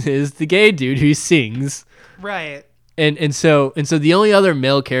the gay dude who sings. Right. And so the only other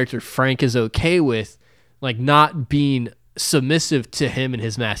male character Frank is okay with, like, not being submissive to him and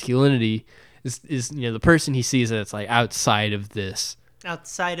his masculinity, is the person he sees that's like outside of this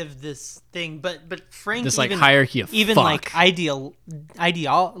thing. But Frank, this like hierarchy of even fuck. like ideal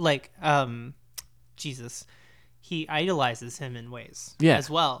like Jesus, he idolizes him in ways as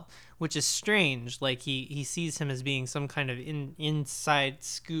well, which is strange. Like he sees him as being some kind of inside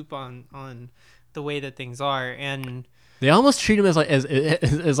scoop on the way that things are, and they almost treat him as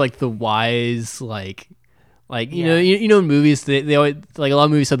like the wise, like you know in movies they always, like, a lot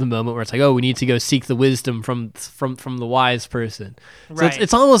of movies have the moment where it's like, oh, we need to go seek the wisdom from the wise person. So right.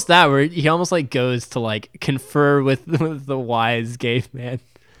 it's almost that, where he almost like goes to like confer with the wise gay man.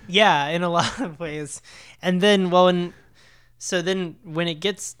 Yeah, in a lot of ways. And then when it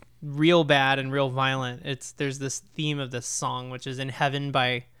gets real bad and real violent, there's this theme of this song, which is In Heaven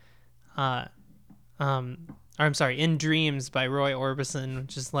by In Dreams by Roy Orbison,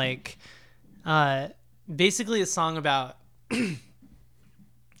 which is like basically a song about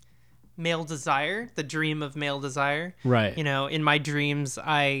male desire, the dream of male desire. Right. In my dreams,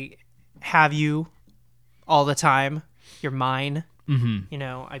 I have you all the time. You're mine. Mm-hmm.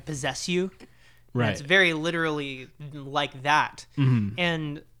 I possess you. Right. And it's very literally like that. Mm-hmm.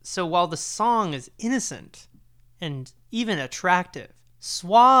 And so while the song is innocent and even attractive,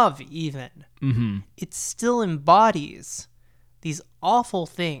 suave even, mm-hmm. it still embodies these awful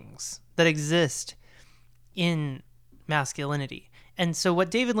things that exist in masculinity. And so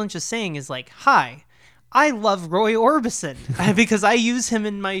what David Lynch is saying is like, hi, I love Roy Orbison because I use him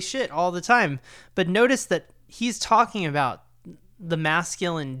in my shit all the time. But notice that he's talking about the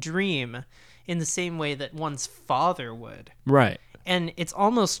masculine dream in the same way that one's father would. Right. And it's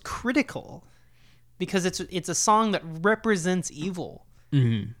almost critical because it's a song that represents evil.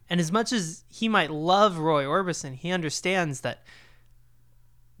 Mm-hmm. And as much as he might love Roy Orbison, he understands that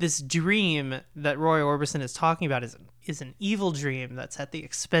this dream that Roy Orbison is talking about is an evil dream that's at the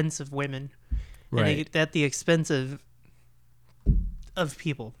expense of women, right, and at the expense of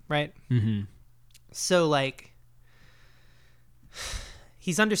people, right? Mm-hmm. So like,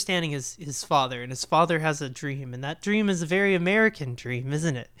 he's understanding his father, and his father has a dream, and that dream is a very American dream,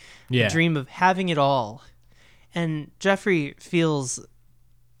 isn't it? Yeah. A dream of having it all. And Jeffrey feels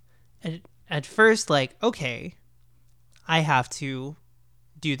at first like, okay, I have to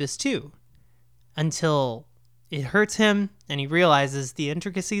do this too, until it hurts him and he realizes the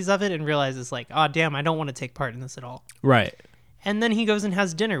intricacies of it and realizes like, oh damn, I don't want to take part in this at all. Right. And then he goes and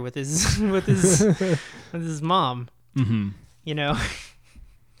has dinner with his with his mom. Mm-hmm.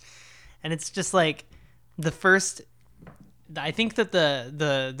 And it's just like I think that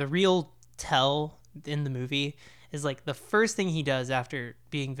the real tell in the movie is like the first thing he does after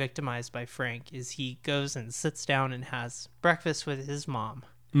being victimized by Frank is he goes and sits down and has breakfast with his mom.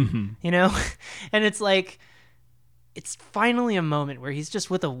 Mm-hmm. And it's like, it's finally a moment where he's just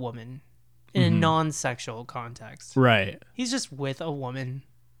with a woman in mm-hmm. a non-sexual context. Right. He's just with a woman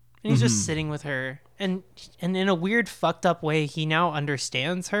and he's mm-hmm. just sitting with her, and in a weird fucked up way he now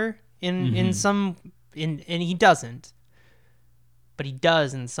understands her in and he doesn't, but he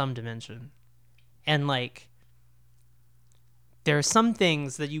does in some dimension. And like, there are some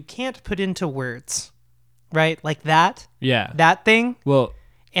things that you can't put into words, right? Like that. Yeah. That thing. Well,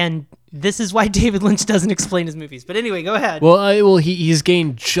 and this is why David Lynch doesn't explain his movies. But anyway, go ahead. Well, he's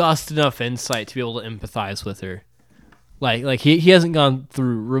gained just enough insight to be able to empathize with her. Like he hasn't gone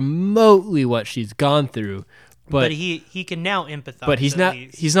through remotely what she's gone through, but he can now empathize. But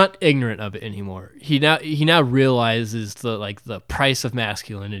he's not ignorant of it anymore. He now realizes the price of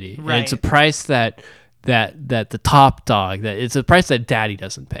masculinity. Right. And it's a price that the top dog, that it's a price that daddy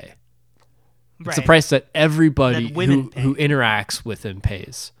doesn't pay. It's a price that everybody who interacts with him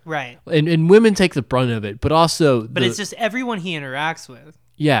pays. Right. And women take the brunt of it, but also... But it's just everyone he interacts with.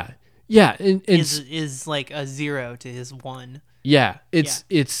 Yeah. Yeah. And is like a 0 to his 1. Yeah.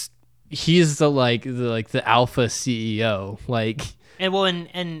 He's the alpha CEO. Like...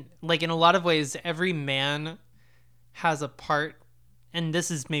 And like in a lot of ways, every man has a part, and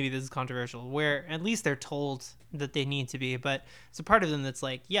this is controversial, where at least they're told that they need to be, but it's a part of them that's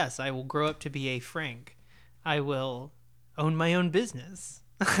like, yes, I will grow up to be a Frank. I will own my own business.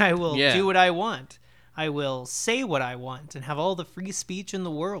 I will Yeah. do what I want. I will say what I want and have all the free speech in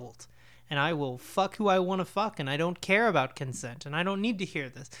the world. And I will fuck who I want to fuck, and I don't care about consent, and I don't need to hear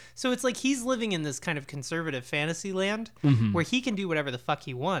this. So it's like he's living in this kind of conservative fantasy land where he can do whatever the fuck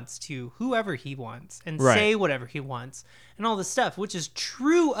he wants to whoever he wants and Right. say whatever he wants and all this stuff, which is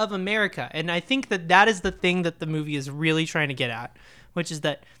true of America. And I think that that is the thing that the movie is really trying to get at, which is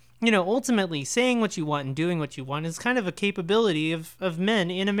that, you know, ultimately saying what you want and doing what you want is kind of a capability of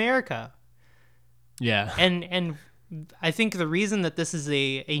men in America. Yeah. And I think the reason that this is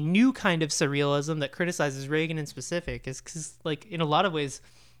a new kind of surrealism that criticizes Reagan in specific is because, like, in a lot of ways,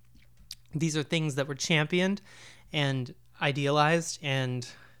 these are things that were championed and idealized and,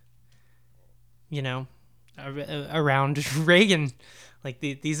 you know, around Reagan. Like,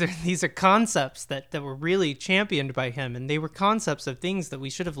 these are concepts that were really championed by him, and they were concepts of things that we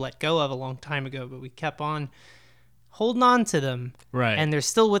should have let go of a long time ago, but we kept on holding on to them. Right. And they're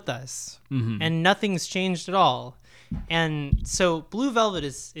still with us. Mm-hmm. And nothing's changed at all. And so Blue Velvet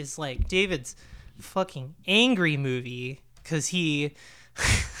is like David's fucking angry movie because he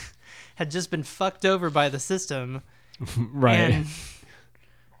had just been fucked over by the system. Right.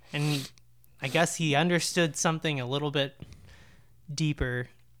 And I guess he understood something a little bit deeper.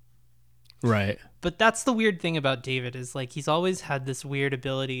 Right. But that's the weird thing about David is, like, he's always had this weird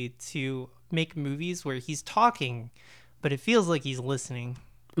ability to make movies where he's talking, but it feels like he's listening.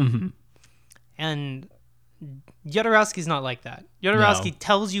 Mm-hmm. And Jodorowsky's not like that. Jodorowsky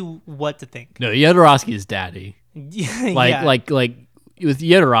tells you what to think. No, Jodorowsky is daddy. Yeah. Like with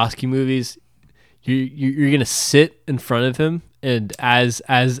Jodorowsky movies, you're gonna sit in front of him, and as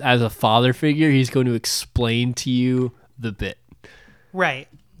a father figure, he's going to explain to you the bit. Right.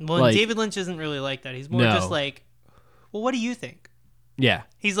 Well, Like- David Lynch isn't really like that. He's more No. just like, well, what do you think? Yeah.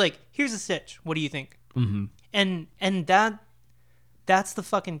 He's like, here's a stitch. What do you think? Mm-hmm. And that's the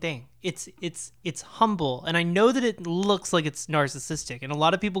fucking thing. It's humble, and I know that it looks like it's narcissistic, and a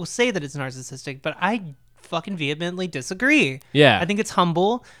lot of people say that it's narcissistic, but I fucking vehemently disagree. Yeah. I think it's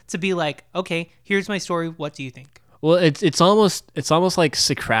humble to be like, okay, here's my story. What do you think? Well, it's almost like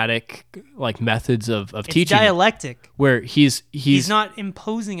Socratic like methods of It's teaching, dialectic. where he's not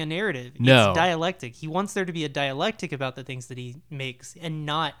imposing a narrative. No. It's dialectic. He wants there to be a dialectic about the things that he makes, and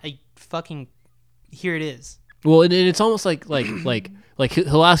not a fucking here it is. well, and it's almost like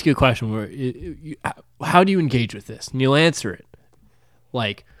he'll ask you a question where how do you engage with this, and you'll answer it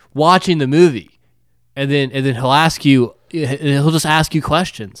like watching the movie, and then he'll ask you, he'll just ask you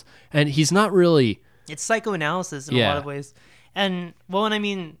questions, and he's not really. It's psychoanalysis in a lot of ways. And, well, and I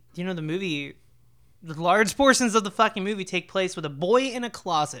mean, you know, the movie, the large portions of the fucking movie take place with a boy in a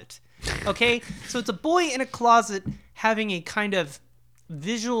closet. Okay? So it's a boy in a closet having a kind of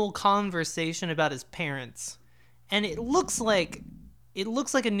visual conversation about his parents. And it looks like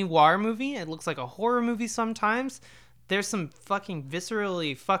a noir movie. It looks like a horror movie sometimes. There's some fucking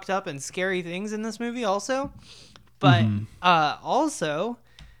viscerally fucked up and scary things in this movie also. But also,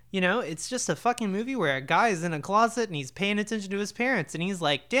 you know, it's just a fucking movie where a guy is in a closet and he's paying attention to his parents, and he's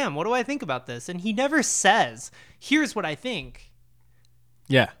like, damn, what do I think about this? And he never says, here's what I think.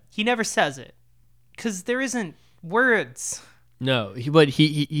 Yeah. He never says it because there isn't words. No, but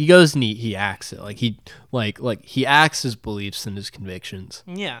he goes and he acts it like he acts his beliefs and his convictions.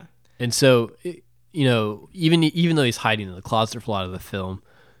 Yeah. And so, you know, even though he's hiding in the closet for a lot of the film,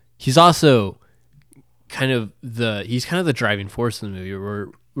 he's also kind of the driving force in the movie, where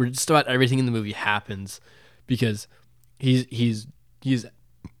just about everything in the movie happens because he's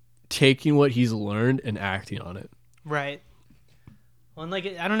taking what he's learned and acting on it. Right. Well, and like,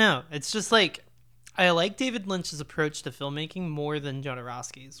 I don't know. It's just like, I like David Lynch's approach to filmmaking more than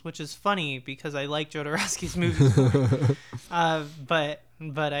Jodorowsky's, which is funny because I like Jodorowsky's movies more.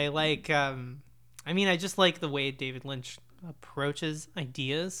 But I like, I mean, I just like the way David Lynch approaches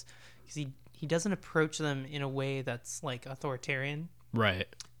ideas because he doesn't approach them in a way that's like authoritarian. Right.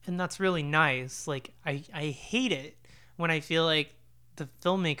 And that's really nice. Like, I hate it when I feel like the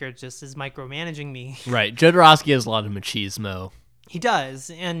filmmaker just is micromanaging me. Right. Jodorowsky has a lot of machismo. He does,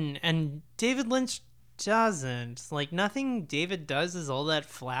 and David Lynch doesn't. Like, nothing David does is all that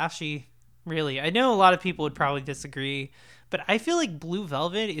flashy, really. I know a lot of people would probably disagree, but I feel like Blue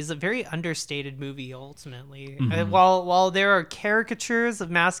Velvet is a very understated movie, ultimately. While there are caricatures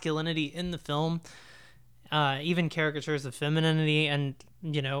of masculinity in the film, even caricatures of femininity, and,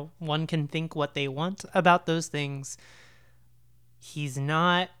 you know, one can think what they want about those things, he's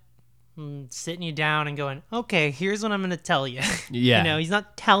not sitting you down and going, okay, here's what I'm going to tell you. Yeah. You know, he's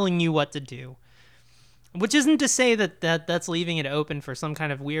not telling you what to do. Which isn't to say that's leaving it open for some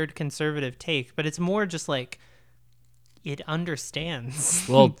kind of weird conservative take, but it's more just like it understands.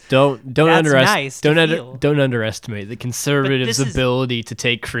 Well, don't That's nice to feel. don't underestimate the conservatives' ability to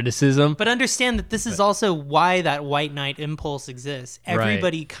take criticism. But understand that this is also why that white knight impulse exists.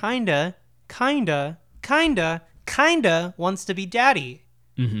 Everybody kinda wants to be daddy.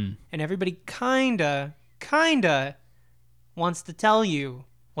 Mm-hmm. And everybody kinda wants to tell you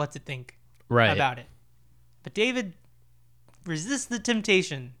what to think about it. But David resists the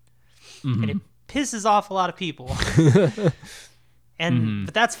temptation, and it pisses off a lot of people.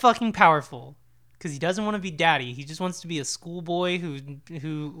 But that's fucking powerful, because he doesn't want to be daddy. He just wants to be a schoolboy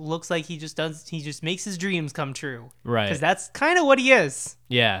who looks like he just makes his dreams come true. Right. Because that's kind of what he is.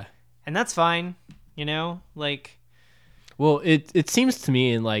 Yeah. And that's fine, like. Well, it seems to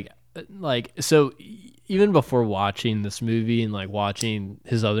me, and like so even before watching this movie and like watching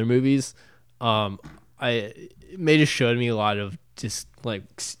his other movies, it may just showed me a lot of just like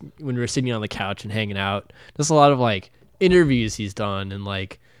when we were sitting on the couch and hanging out, just a lot of like interviews he's done and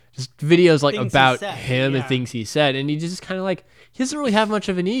like just videos like things about him and things he said, and he just kind of like he doesn't really have much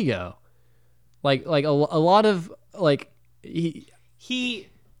of an ego, like a lot of like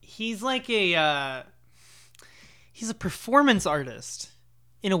he's like he's a performance artist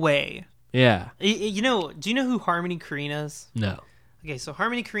in a way. Yeah. Do you know who Harmony Korine is? No. Okay, so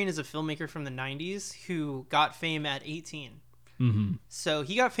Harmony Korine is a filmmaker from the 90s who got fame at 18. Mm-hmm. So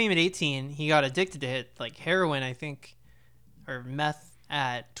he got fame at 18. He got addicted to it, like heroin, I think, or meth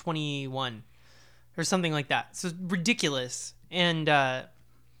at 21 or something like that. So ridiculous. And I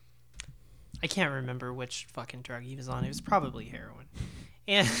can't remember which fucking drug he was on. It was probably heroin.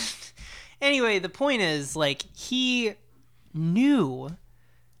 And anyway, the point is, like, he knew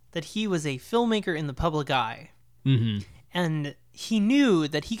that he was a filmmaker in the public eye. Mm-hmm. And he knew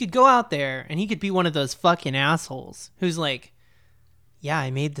that he could go out there and he could be one of those fucking assholes who's like, yeah,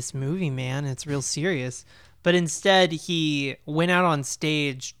 I made this movie, man. It's real serious. But instead, he went out on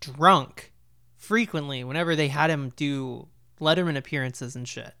stage drunk frequently whenever they had him do Letterman appearances and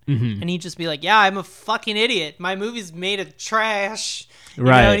shit. Mm-hmm. And he'd just be like, yeah, I'm a fucking idiot. My movie's made of trash.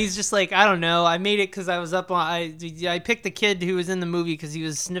 Right. And he's just like, I don't know. I made it because I was up on... I picked the kid who was in the movie because he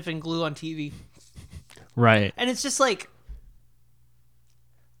was sniffing glue on TV. Right. And it's just like...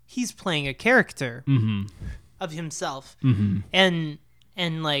 he's playing a character of himself. Mm-hmm.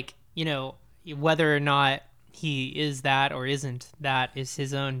 And like, whether or not he is that or isn't that is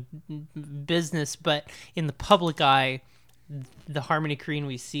his own business. But in the public eye, the Harmony Korine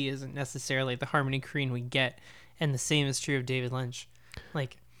we see isn't necessarily the Harmony Korine we get. And the same is true of David Lynch.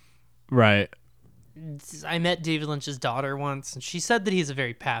 Like, right. I met David Lynch's daughter once, and she said that he's a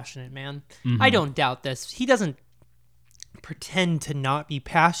very passionate man. Mm-hmm. I don't doubt this. He doesn't pretend to not be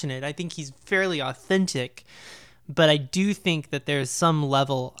passionate. I think he's fairly authentic, but I do think that there's some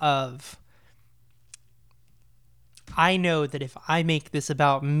level of, I know that if I make this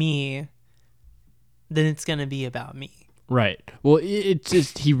about me, then it's going to be about me. Right. Well, it's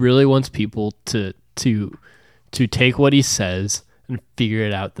just he really wants people to take what he says and figure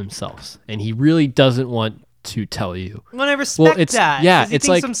it out themselves, and he really doesn't want to tell you. Well, I respect that. Yeah, he it's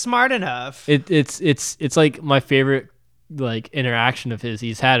thinks like I'm smart enough. It's like my favorite like interaction of his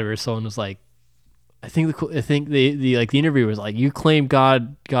he's had where someone was like, I think the interviewer was like, you claim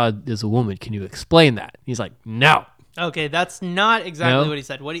God is a woman, can you explain that? He's like, no. Okay, that's not exactly No? what he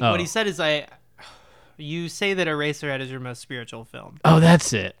said. What he said is, you say that Eraserhead is your most spiritual film. Oh,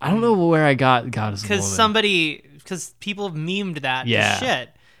 that's it. I don't know where I got God as a woman. Because people have memed that Yeah. shit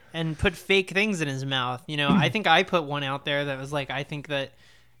and put fake things in his mouth. I think I put one out there that was like, I think that,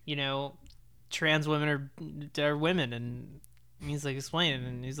 trans women are women, and he's like, explain it,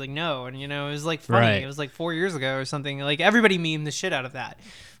 and he's like, no, and it was like funny. Right. It was like 4 years ago or something. Like, everybody memed the shit out of that,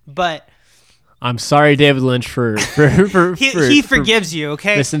 but I'm sorry, David Lynch, for he forgives you,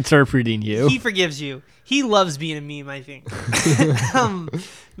 okay? Misinterpreting you. He forgives you. He loves being a meme, I think.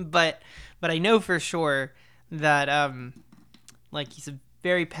 But I know for sure that like, he's a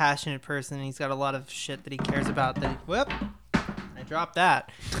very passionate person, and he's got a lot of shit that he cares about. I dropped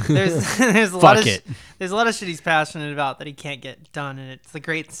that. There's a lot of shit he's passionate about that he can't get done, and it's a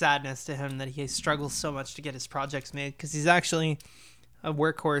great sadness to him that he struggles so much to get his projects made, because he's actually a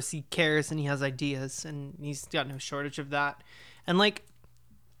workhorse. He cares and he has ideas, and he's got no shortage of that. And like,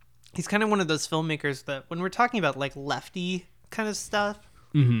 he's kind of one of those filmmakers that when we're talking about like lefty kind of stuff,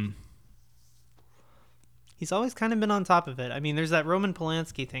 he's always kind of been on top of it. I mean, there's that Roman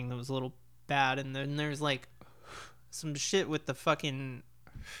Polanski thing that was a little bad, and then there's like some shit with the fucking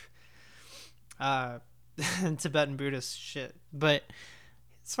Tibetan Buddhist shit. But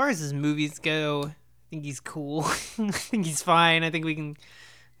as far as his movies go, think he's cool. I think he's fine. I think we can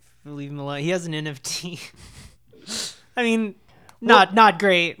leave him alone. He has an NFT. I mean, not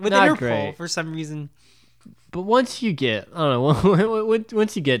great with not Interpol great. for some reason. But once you get, I don't know,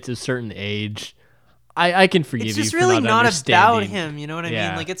 once you get to a certain age, I can forgive It's you just for really not about understanding. him, you know what I Yeah.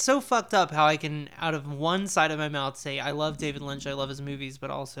 mean? Like, it's so fucked up how I can, out of one side of my mouth, say I love David Lynch, I love his movies,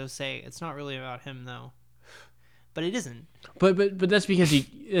 but also say it's not really about him, though. But it isn't. But that's because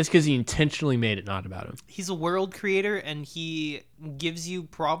he intentionally made it not about him. He's a world creator, and he gives you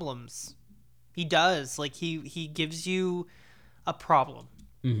problems. He does. Like, he gives you a problem,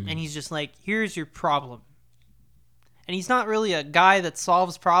 Mm-hmm. and he's just like, here's your problem. And he's not really a guy that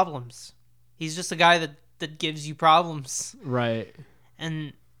solves problems. He's just a guy that gives you problems. Right.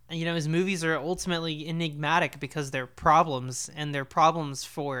 And, you know, his movies are ultimately enigmatic because they're problems, and they're problems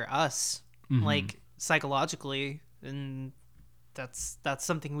for us, like, psychologically. And that's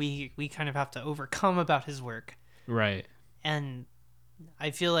something we kind of have to overcome about his work. Right. And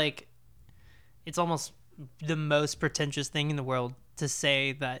I feel like it's almost the most pretentious thing in the world to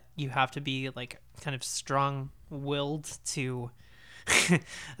say that you have to be, like, kind of strong-willed to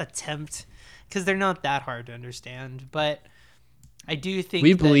attempt, because they're not that hard to understand. But I do think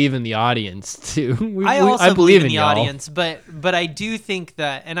We believe in the audience too. I believe in the y'all. audience, but I do think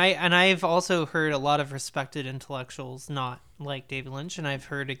that, and I've also heard a lot of respected intellectuals not like David Lynch, and I've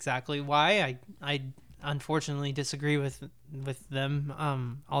heard exactly why. I unfortunately disagree with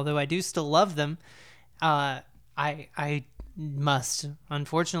them. Although I do still love them, I must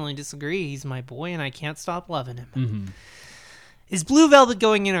unfortunately disagree. He's my boy, and I can't stop loving him. Mm-hmm. Is Blue Velvet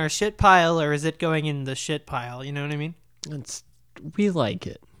going in our shit pile, or is it going in the shit pile? You know what I mean? We like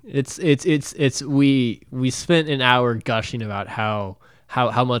it. It's we spent an hour gushing about how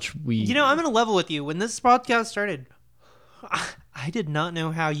much we. You know, I'm gonna level with you. When this podcast started, I did not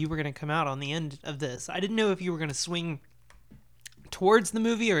know how you were gonna come out on the end of this. I didn't know if you were gonna swing towards the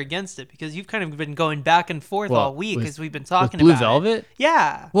movie or against it, because you've kind of been going back and forth all week as we've been talking Blue about Velvet. it.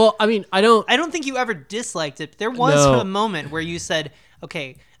 Yeah. Well, I mean, I don't think you ever disliked it. But there was No. a moment where you said,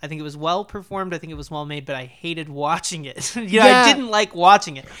 "Okay, I think it was well performed. I think it was well made, but I hated watching it. Yeah. I didn't like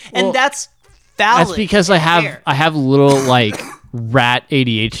watching it." And Well, that's valid. That's because I have a little like rat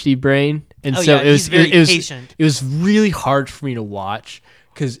ADHD brain, and Oh, so yeah, it was he's very it was patient. it was really hard for me to watch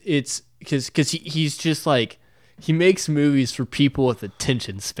because he's just like he makes movies for people with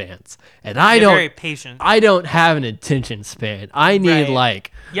attention spans, and I You're don't. very patient. I don't have an attention span. I need Right.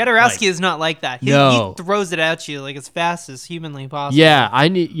 like Jodorowsky is not like that. No. He throws it at you like as fast as humanly possible. yeah. I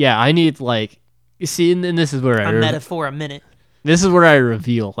need like you see, and this is where A metaphor a minute. This is where I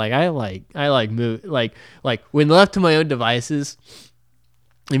reveal. Like I like move like when left to my own devices.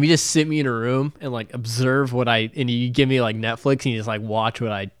 If you just sit me in a room and like observe and you give me like Netflix and you just like watch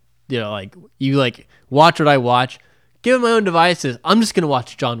what watch what I watch. Given my own devices, I'm just gonna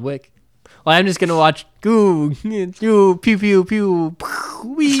watch John Wick. Like I'm just gonna watch pew pew pew pew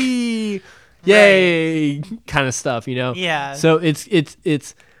wee yay kind of stuff, you know. Yeah. So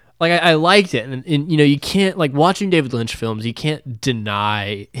it's like I liked it, and you know you can't like watching David Lynch films. You can't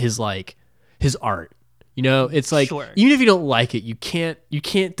deny his art. You know, it's like Sure. even if you don't like it, you can't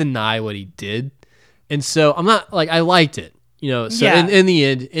deny what he did. And so I'm not like I liked it. You know, so Yeah. in the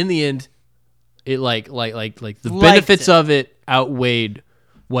end, it like the Liked benefits it. of it outweighed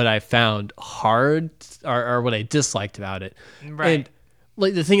what I found hard or what I disliked about it. Right. And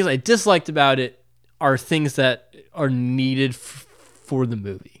like the things I disliked about it are things that are needed for the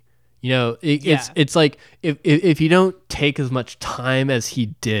movie. You know, it's like if you don't take as much time as he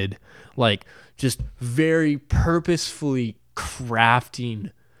did, like just very purposefully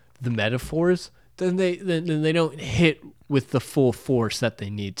crafting the metaphors, then they don't hit with the full force that they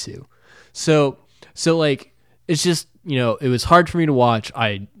need to. So like it's just, you know, it was hard for me to watch.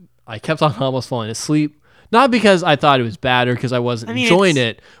 I kept on almost falling asleep. Not because I thought it was bad or because I wasn't enjoying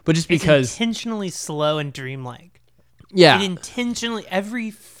it, but just because it's intentionally slow and dreamlike. yeah. It intentionally,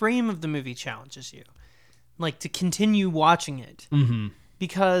 every frame of the movie challenges you, like, to continue watching it,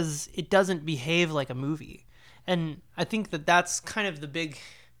 because it doesn't behave like a movie. And I think that's kind of the big,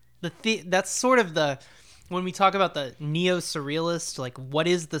 that's sort of the, when we talk about the neo-surrealist, like, what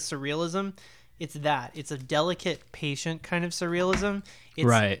is the surrealism? It's that. It's a delicate, patient kind of surrealism.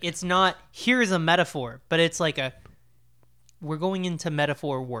 Right. It's not, here's a metaphor, but it's like we're going into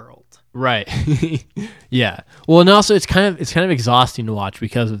metaphor world. Right. Yeah. Well, and also it's kind of exhausting to watch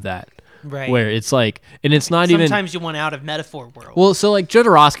because of that. Right. Where it's like, and it's not Sometimes you want out of metaphor world. well, so like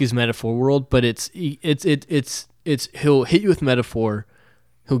Jodorowsky's metaphor world, but it's he'll hit you with metaphor.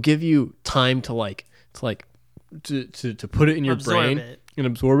 He'll give you time to put it in your Absorb brain it. and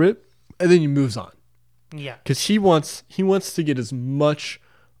absorb it, and then he moves on. Yeah. because he wants to get as much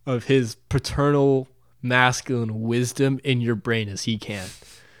of his paternal masculine wisdom in your brain as he can.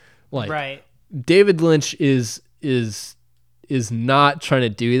 Like Right. David Lynch is not trying to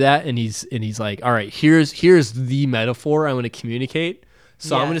do that, and he's like, all right, here's the metaphor I want to communicate,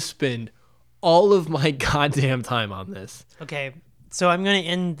 so I'm Yeah. going to spend all of my goddamn time on this. Okay. So I'm going to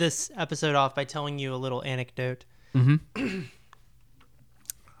end this episode off by telling you a little anecdote. Mm-hmm.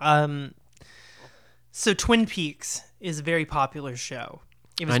 So Twin Peaks is a very popular show.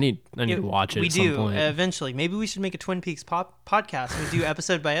 I need to watch it We at some do point. eventually. Maybe we should make a Twin Peaks podcast. We do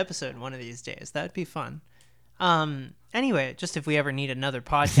episode by episode one of these days. That'd be fun. Anyway, just if we ever need another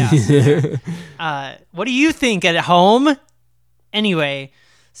podcast. What do you think at home? Anyway,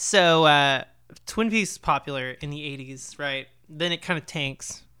 so Twin Peaks is popular in the 80s, right? Then it kind of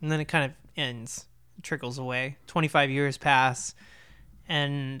tanks, and then it kind of ends, trickles away. 25 years pass,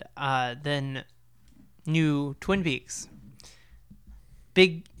 and then new Twin Peaks.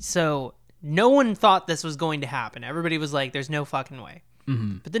 So no one thought this was going to happen. Everybody was like, there's no fucking way.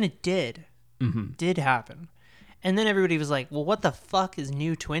 Mm-hmm. But then it did. Mm-hmm. Did happen. And then everybody was like, well, what the fuck is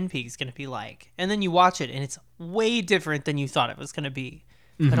new Twin Peaks going to be like? And then you watch it, and it's way different than you thought it was going to be.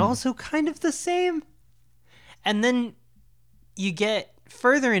 But also kind of the same. And then you get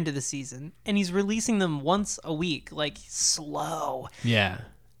further into the season, and he's releasing them once a week, like slow. Yeah.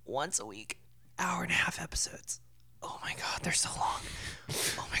 Once a week. 1.5 episodes. Oh my God, they're so long.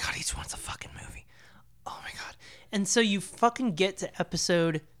 Oh my God, each one's a fucking movie. Oh my God. And so you fucking get to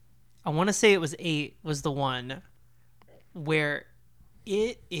episode, I want to say it was 8 was the one where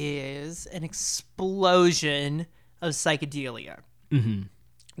it is an explosion of psychedelia. Mm-hmm.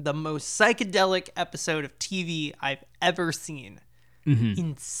 The most psychedelic episode of TV I've ever seen. Mm-hmm.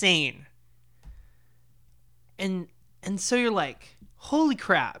 Insane. And so you're like, holy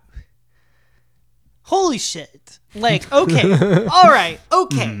crap. Holy shit. Like, okay. All right.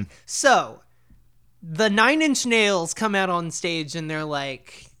 Okay. So the Nine Inch Nails come out on stage and they're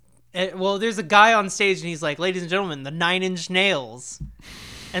like, well, there's a guy on stage and he's like, ladies and gentlemen, the Nine Inch Nails.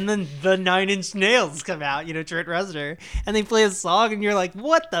 And then the Nine Inch Nails come out, Trent Reznor, and they play a song and you're like,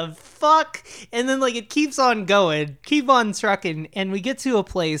 what the fuck? And then like it keeps on going, keep on trucking. And we get to a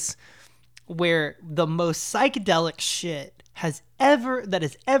place where the most psychedelic shit that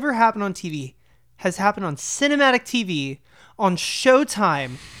has ever happened on TV has happened on cinematic TV, on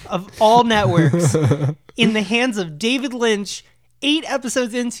Showtime of all networks, in the hands of David Lynch, 8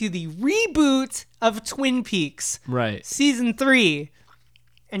 episodes into the reboot of Twin Peaks. Right. Season 3.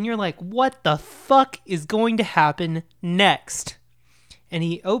 And you're like, what the fuck is going to happen next? And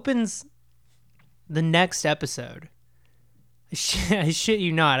he opens the next episode. I shit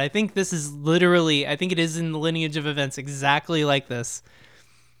you not. I think this is I think it is in the lineage of events exactly like this.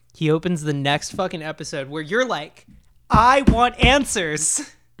 He opens the next fucking episode where you're like, I want answers.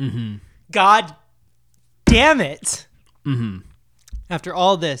 Mm-hmm. God damn it. Mm-hmm. After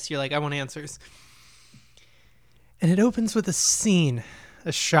all this, you're like, I want answers. And it opens with a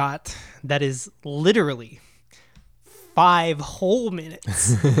shot that is literally 5 whole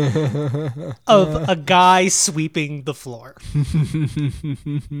minutes of a guy sweeping the floor.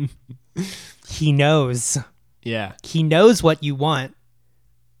 He knows. Yeah. He knows what you want.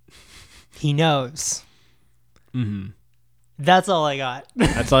 He knows. Mm-hmm. That's all I got.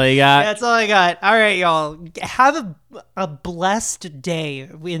 That's all you got? That's all I got. All right, y'all. Have a blessed day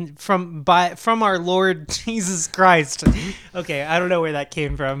from our Lord Jesus Christ. Okay, I don't know where that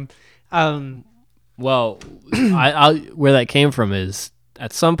came from. Well, I where that came from is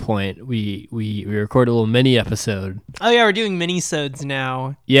at some point we record a little mini episode. Oh yeah, we're doing mini-sodes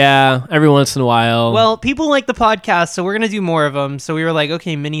now. Yeah, every once in a while. Well, people like the podcast, so we're gonna do more of them. So we were like,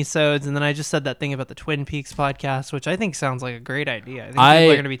 okay, mini-sodes, and then I just said that thing about the Twin Peaks podcast, which I think sounds like a great idea. I think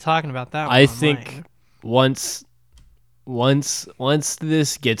people are gonna be talking about that. I online. think once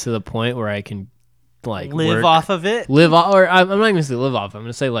this gets to the point where I can like live off of it. I'm not even gonna say live off. I'm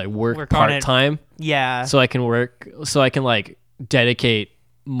gonna say like work part time. Yeah. So I can like dedicate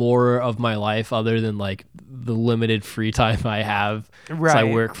more of my life other than like the limited free time I have. Right. So I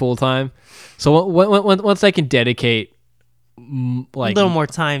work full time. So once I can dedicate like a little more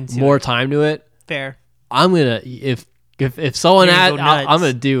time to it. Fair. I'm gonna if someone I'm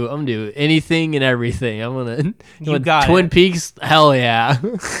gonna do anything and everything. I'm gonna you got Twin it. Peaks. Hell yeah.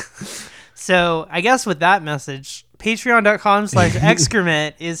 So I guess with that message,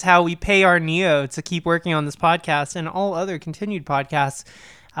 patreon.com/excrement is how we pay our Neo to keep working on this podcast and all other continued podcasts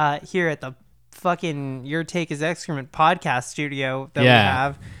here at the fucking Your Take is Excrement podcast studio that we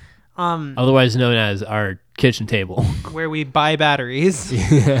have. Otherwise known as our kitchen table. where we buy batteries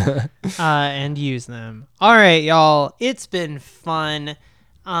and use them. All right, y'all. It's been fun.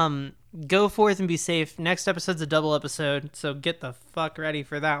 Go forth and be safe. Next episode's a double episode, so get the fuck ready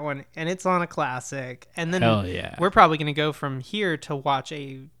for that one. And it's on a classic. And then Hell yeah. we're probably going to go from here to watch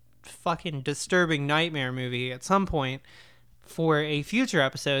a fucking disturbing nightmare movie at some point for a future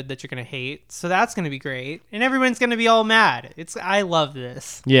episode that you're going to hate. So that's going to be great. And everyone's going to be all mad. I love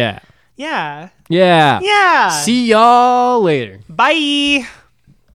this. Yeah. Yeah. Yeah. Yeah. See y'all later. Bye.